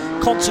Engineering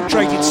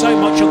concentrated so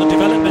much on the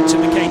development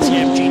of the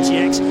KTM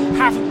GTX,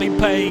 haven't been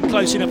paying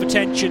close enough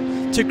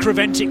attention to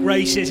Creventic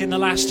races in the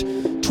last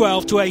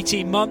 12 to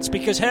 18 months,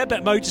 because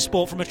Herbert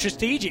Motorsport, from a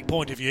strategic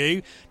point of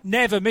view,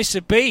 never miss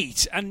a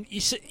beat. And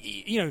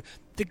you know,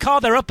 the car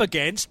they're up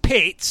against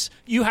pits,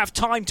 you have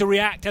time to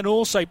react and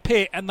also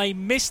pit, and they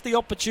miss the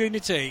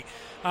opportunity.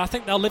 I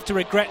think they'll live to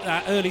regret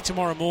that early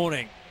tomorrow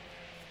morning.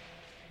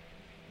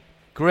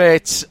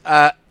 Great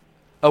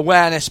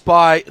awareness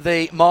by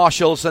the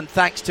marshals, and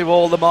thanks to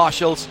all the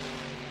marshals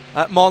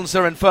at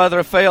Monza and further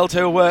afield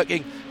who are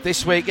working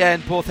this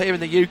weekend, both here in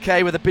the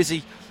UK with a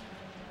busy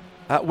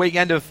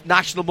weekend of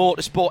national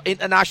motorsport,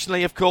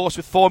 internationally of course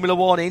with Formula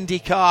 1,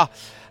 IndyCar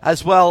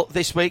as well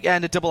this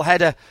weekend, a double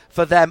header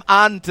for them,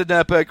 and the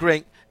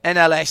Nürburgring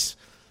NLS.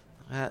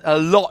 A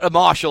lot of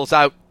marshals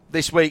out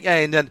this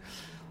weekend, and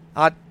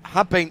I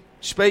have been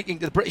speaking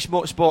to the British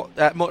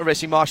Motorsport Motor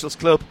Racing Marshals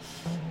Club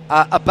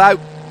about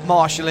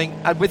marshalling,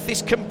 and with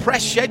this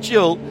compressed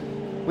schedule,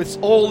 with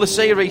all the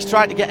series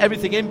trying to get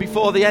everything in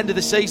before the end of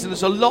the season,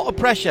 there's a lot of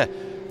pressure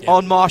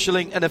on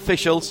marshalling and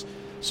officials.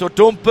 So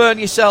don't burn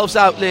yourselves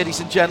out, ladies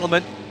and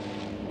gentlemen,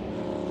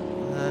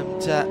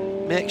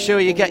 and make sure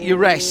you get your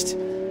rest,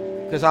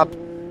 because I'm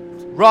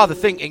rather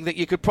thinking that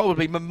you could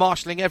probably be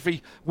marshalling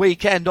every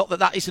weekend. Not that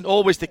that isn't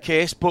always the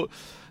case, but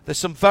there's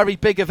some very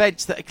big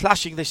events that are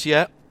clashing this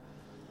year.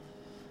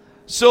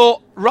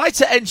 So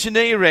Reiter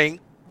Engineering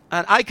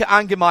and Eike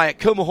Angermeyer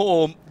come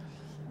home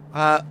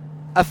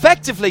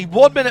effectively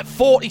 1 minute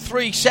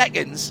 43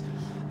 seconds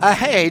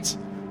ahead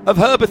of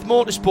Herbert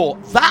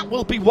Motorsport. That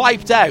will be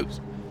wiped out.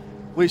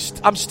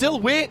 I'm still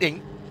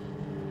waiting.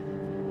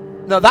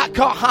 No, that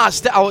car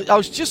has. I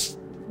was just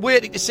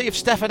waiting to see if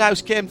Stefan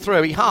Aust came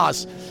through. He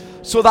has.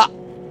 So that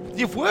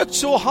you've worked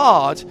so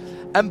hard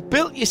and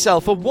built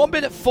yourself a 1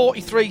 minute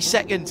 43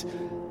 second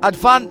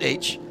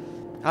advantage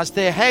as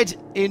they head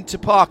into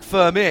Parc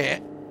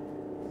Fermé.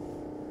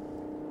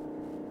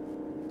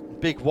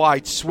 Big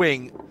wide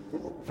swing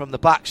from the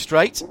back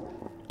straight,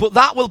 but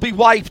that will be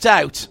wiped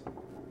out.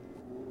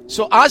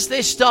 So as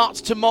they start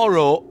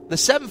tomorrow, the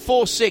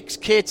 746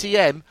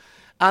 KTM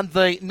and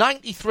the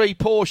 93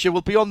 Porsche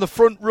will be on the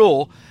front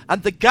row,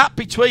 and the gap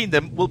between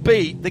them will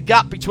be the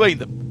gap between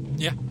them.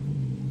 Yeah,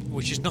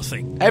 which is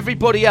nothing.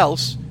 Everybody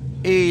else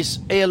is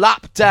a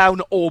lap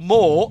down or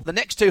more. The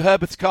next 2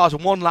 Herbert cars are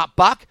 1 lap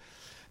back.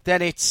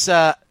 Then it's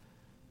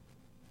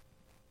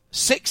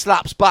 6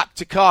 laps back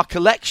to Car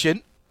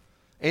Collection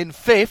in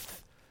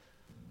 5th.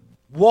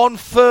 1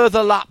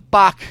 further lap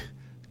back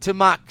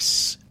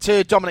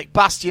to Dominic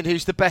Bastian,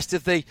 who's the best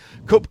of the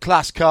Cup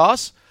class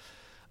cars.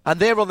 And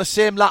they're on the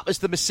same lap as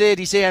the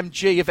Mercedes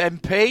AMG of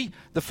MP,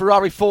 the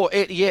Ferrari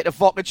 488 of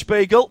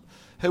Wochenspiegel,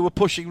 who were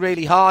pushing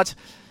really hard.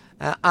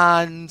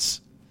 And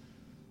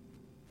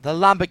the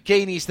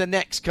Lamborghini's the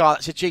next car.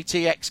 That's a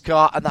GTX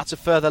car, and that's a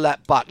further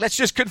lap back. Let's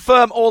just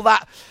confirm all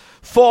that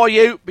for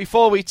you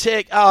before we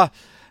take our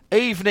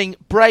evening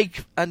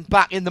break and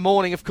back in the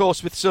morning, of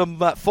course, with some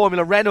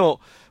Formula Renault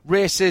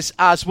races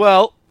as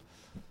well.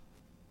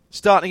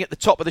 Starting at the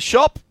top of the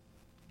shop.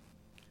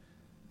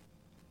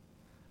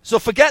 So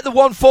forget the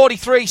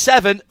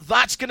 143.7.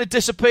 That's going to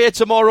disappear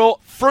tomorrow.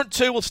 Front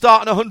two will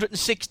start on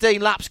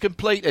 116 laps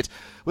completed.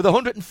 With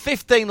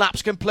 115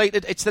 laps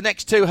completed, it's the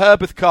next two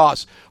Herbert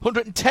cars.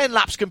 110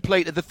 laps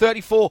completed, the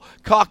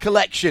 34-car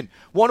collection.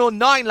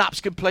 109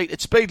 laps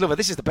completed, Speed Lover.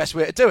 This is the best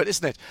way to do it,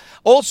 isn't it?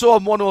 Also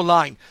on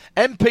 109,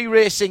 MP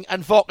Racing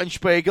and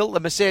Wochenspiegel, the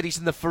Mercedes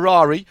and the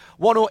Ferrari.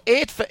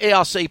 108 for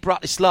ARC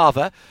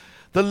Bratislava.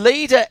 The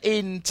leader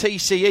in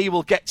TCE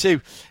we'll get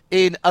to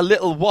in a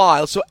little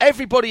while. So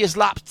everybody is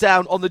lapped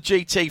down on the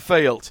GT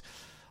field.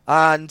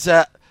 And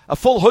a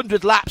full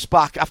 100 laps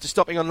back after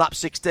stopping on lap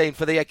 16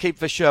 for the Equipe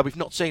Fischer. We've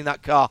not seen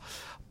that car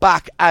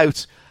back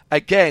out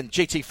again.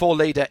 GT4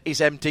 leader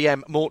is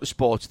MDM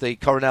Motorsports, the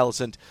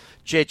Coronels and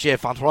JJ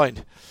Van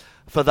Rooyen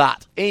for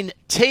that. In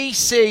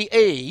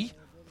TCE,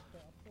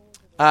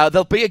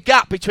 there'll be a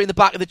gap between the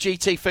back of the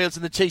GT fields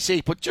and the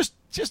TCE. But just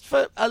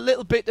for a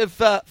little bit of...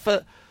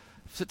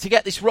 to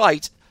get this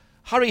right,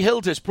 Harry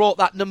Hilders brought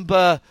that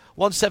number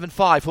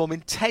 175 home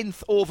in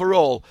 10th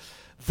overall.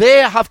 They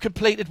have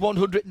completed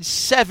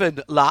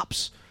 107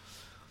 laps.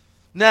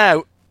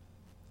 Now,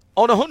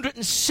 on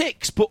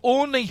 106, but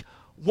only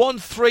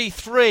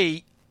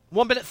 1:33,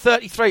 1 minute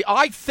 33,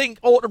 I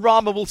think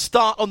Autorama will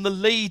start on the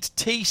lead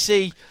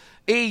TCE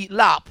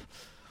lap.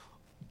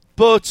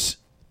 But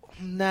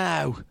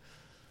now,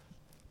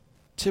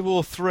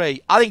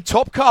 2:03. I think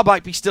Top Car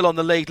might be still on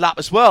the lead lap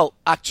as well,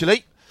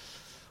 actually.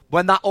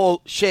 When that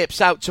all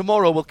shapes out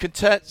tomorrow, we'll get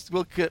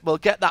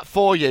that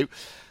for you.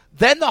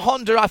 Then the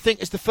Honda, I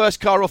think, is the first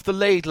car off the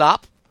lead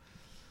lap.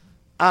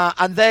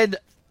 And then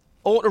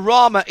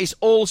Autorama is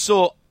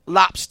also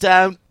laps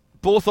down,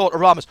 both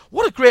Autoramas.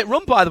 What a great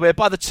run, by the way,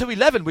 by the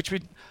 211, which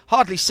we'd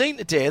hardly seen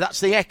today.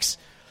 That's the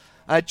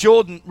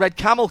ex-Jordan Red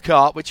Camel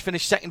car, which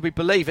finished second, we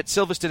believe, at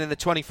Silverstone in the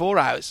 24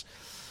 hours.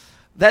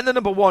 Then the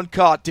number one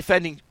car,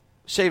 defending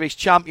series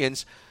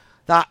champions.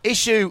 That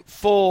issue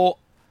for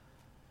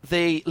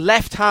the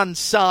left-hand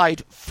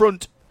side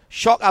front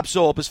shock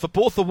absorbers for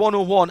both the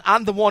 101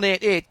 and the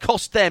 188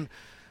 cost them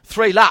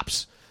 3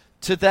 laps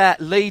to the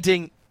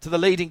leading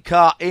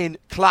car in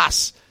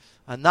class,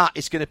 and that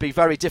is going to be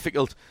very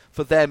difficult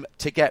for them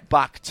to get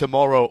back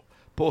tomorrow.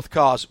 Both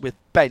cars with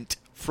bent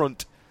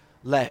front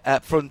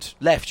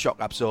left shock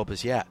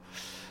absorbers. Yeah,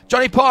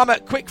 Johnny Palmer,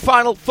 quick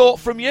final thought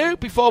from you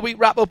before we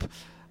wrap up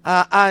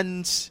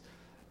and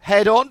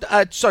head on.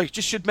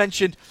 Just should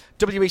mention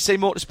WEC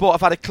Motorsport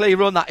have had a clear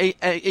run. That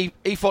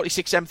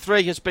E46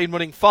 M3 has been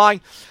running fine.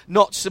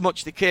 Not so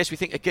much the case, we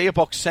think, a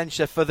gearbox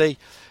sensor for the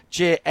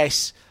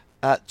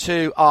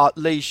JS2 are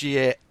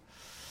Ligier.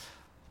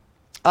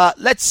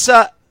 Let's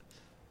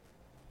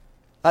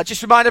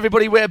just remind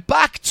everybody we're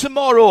back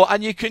tomorrow,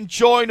 and you can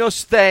join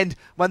us then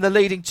when the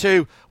leading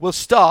two will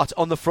start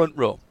on the front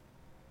row.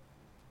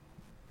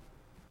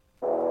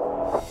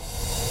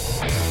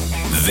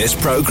 This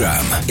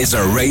program is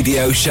a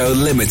Radio Show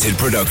Limited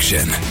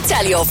production.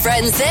 Tell your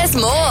friends there's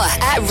more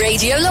at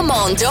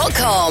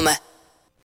radiolemans.com.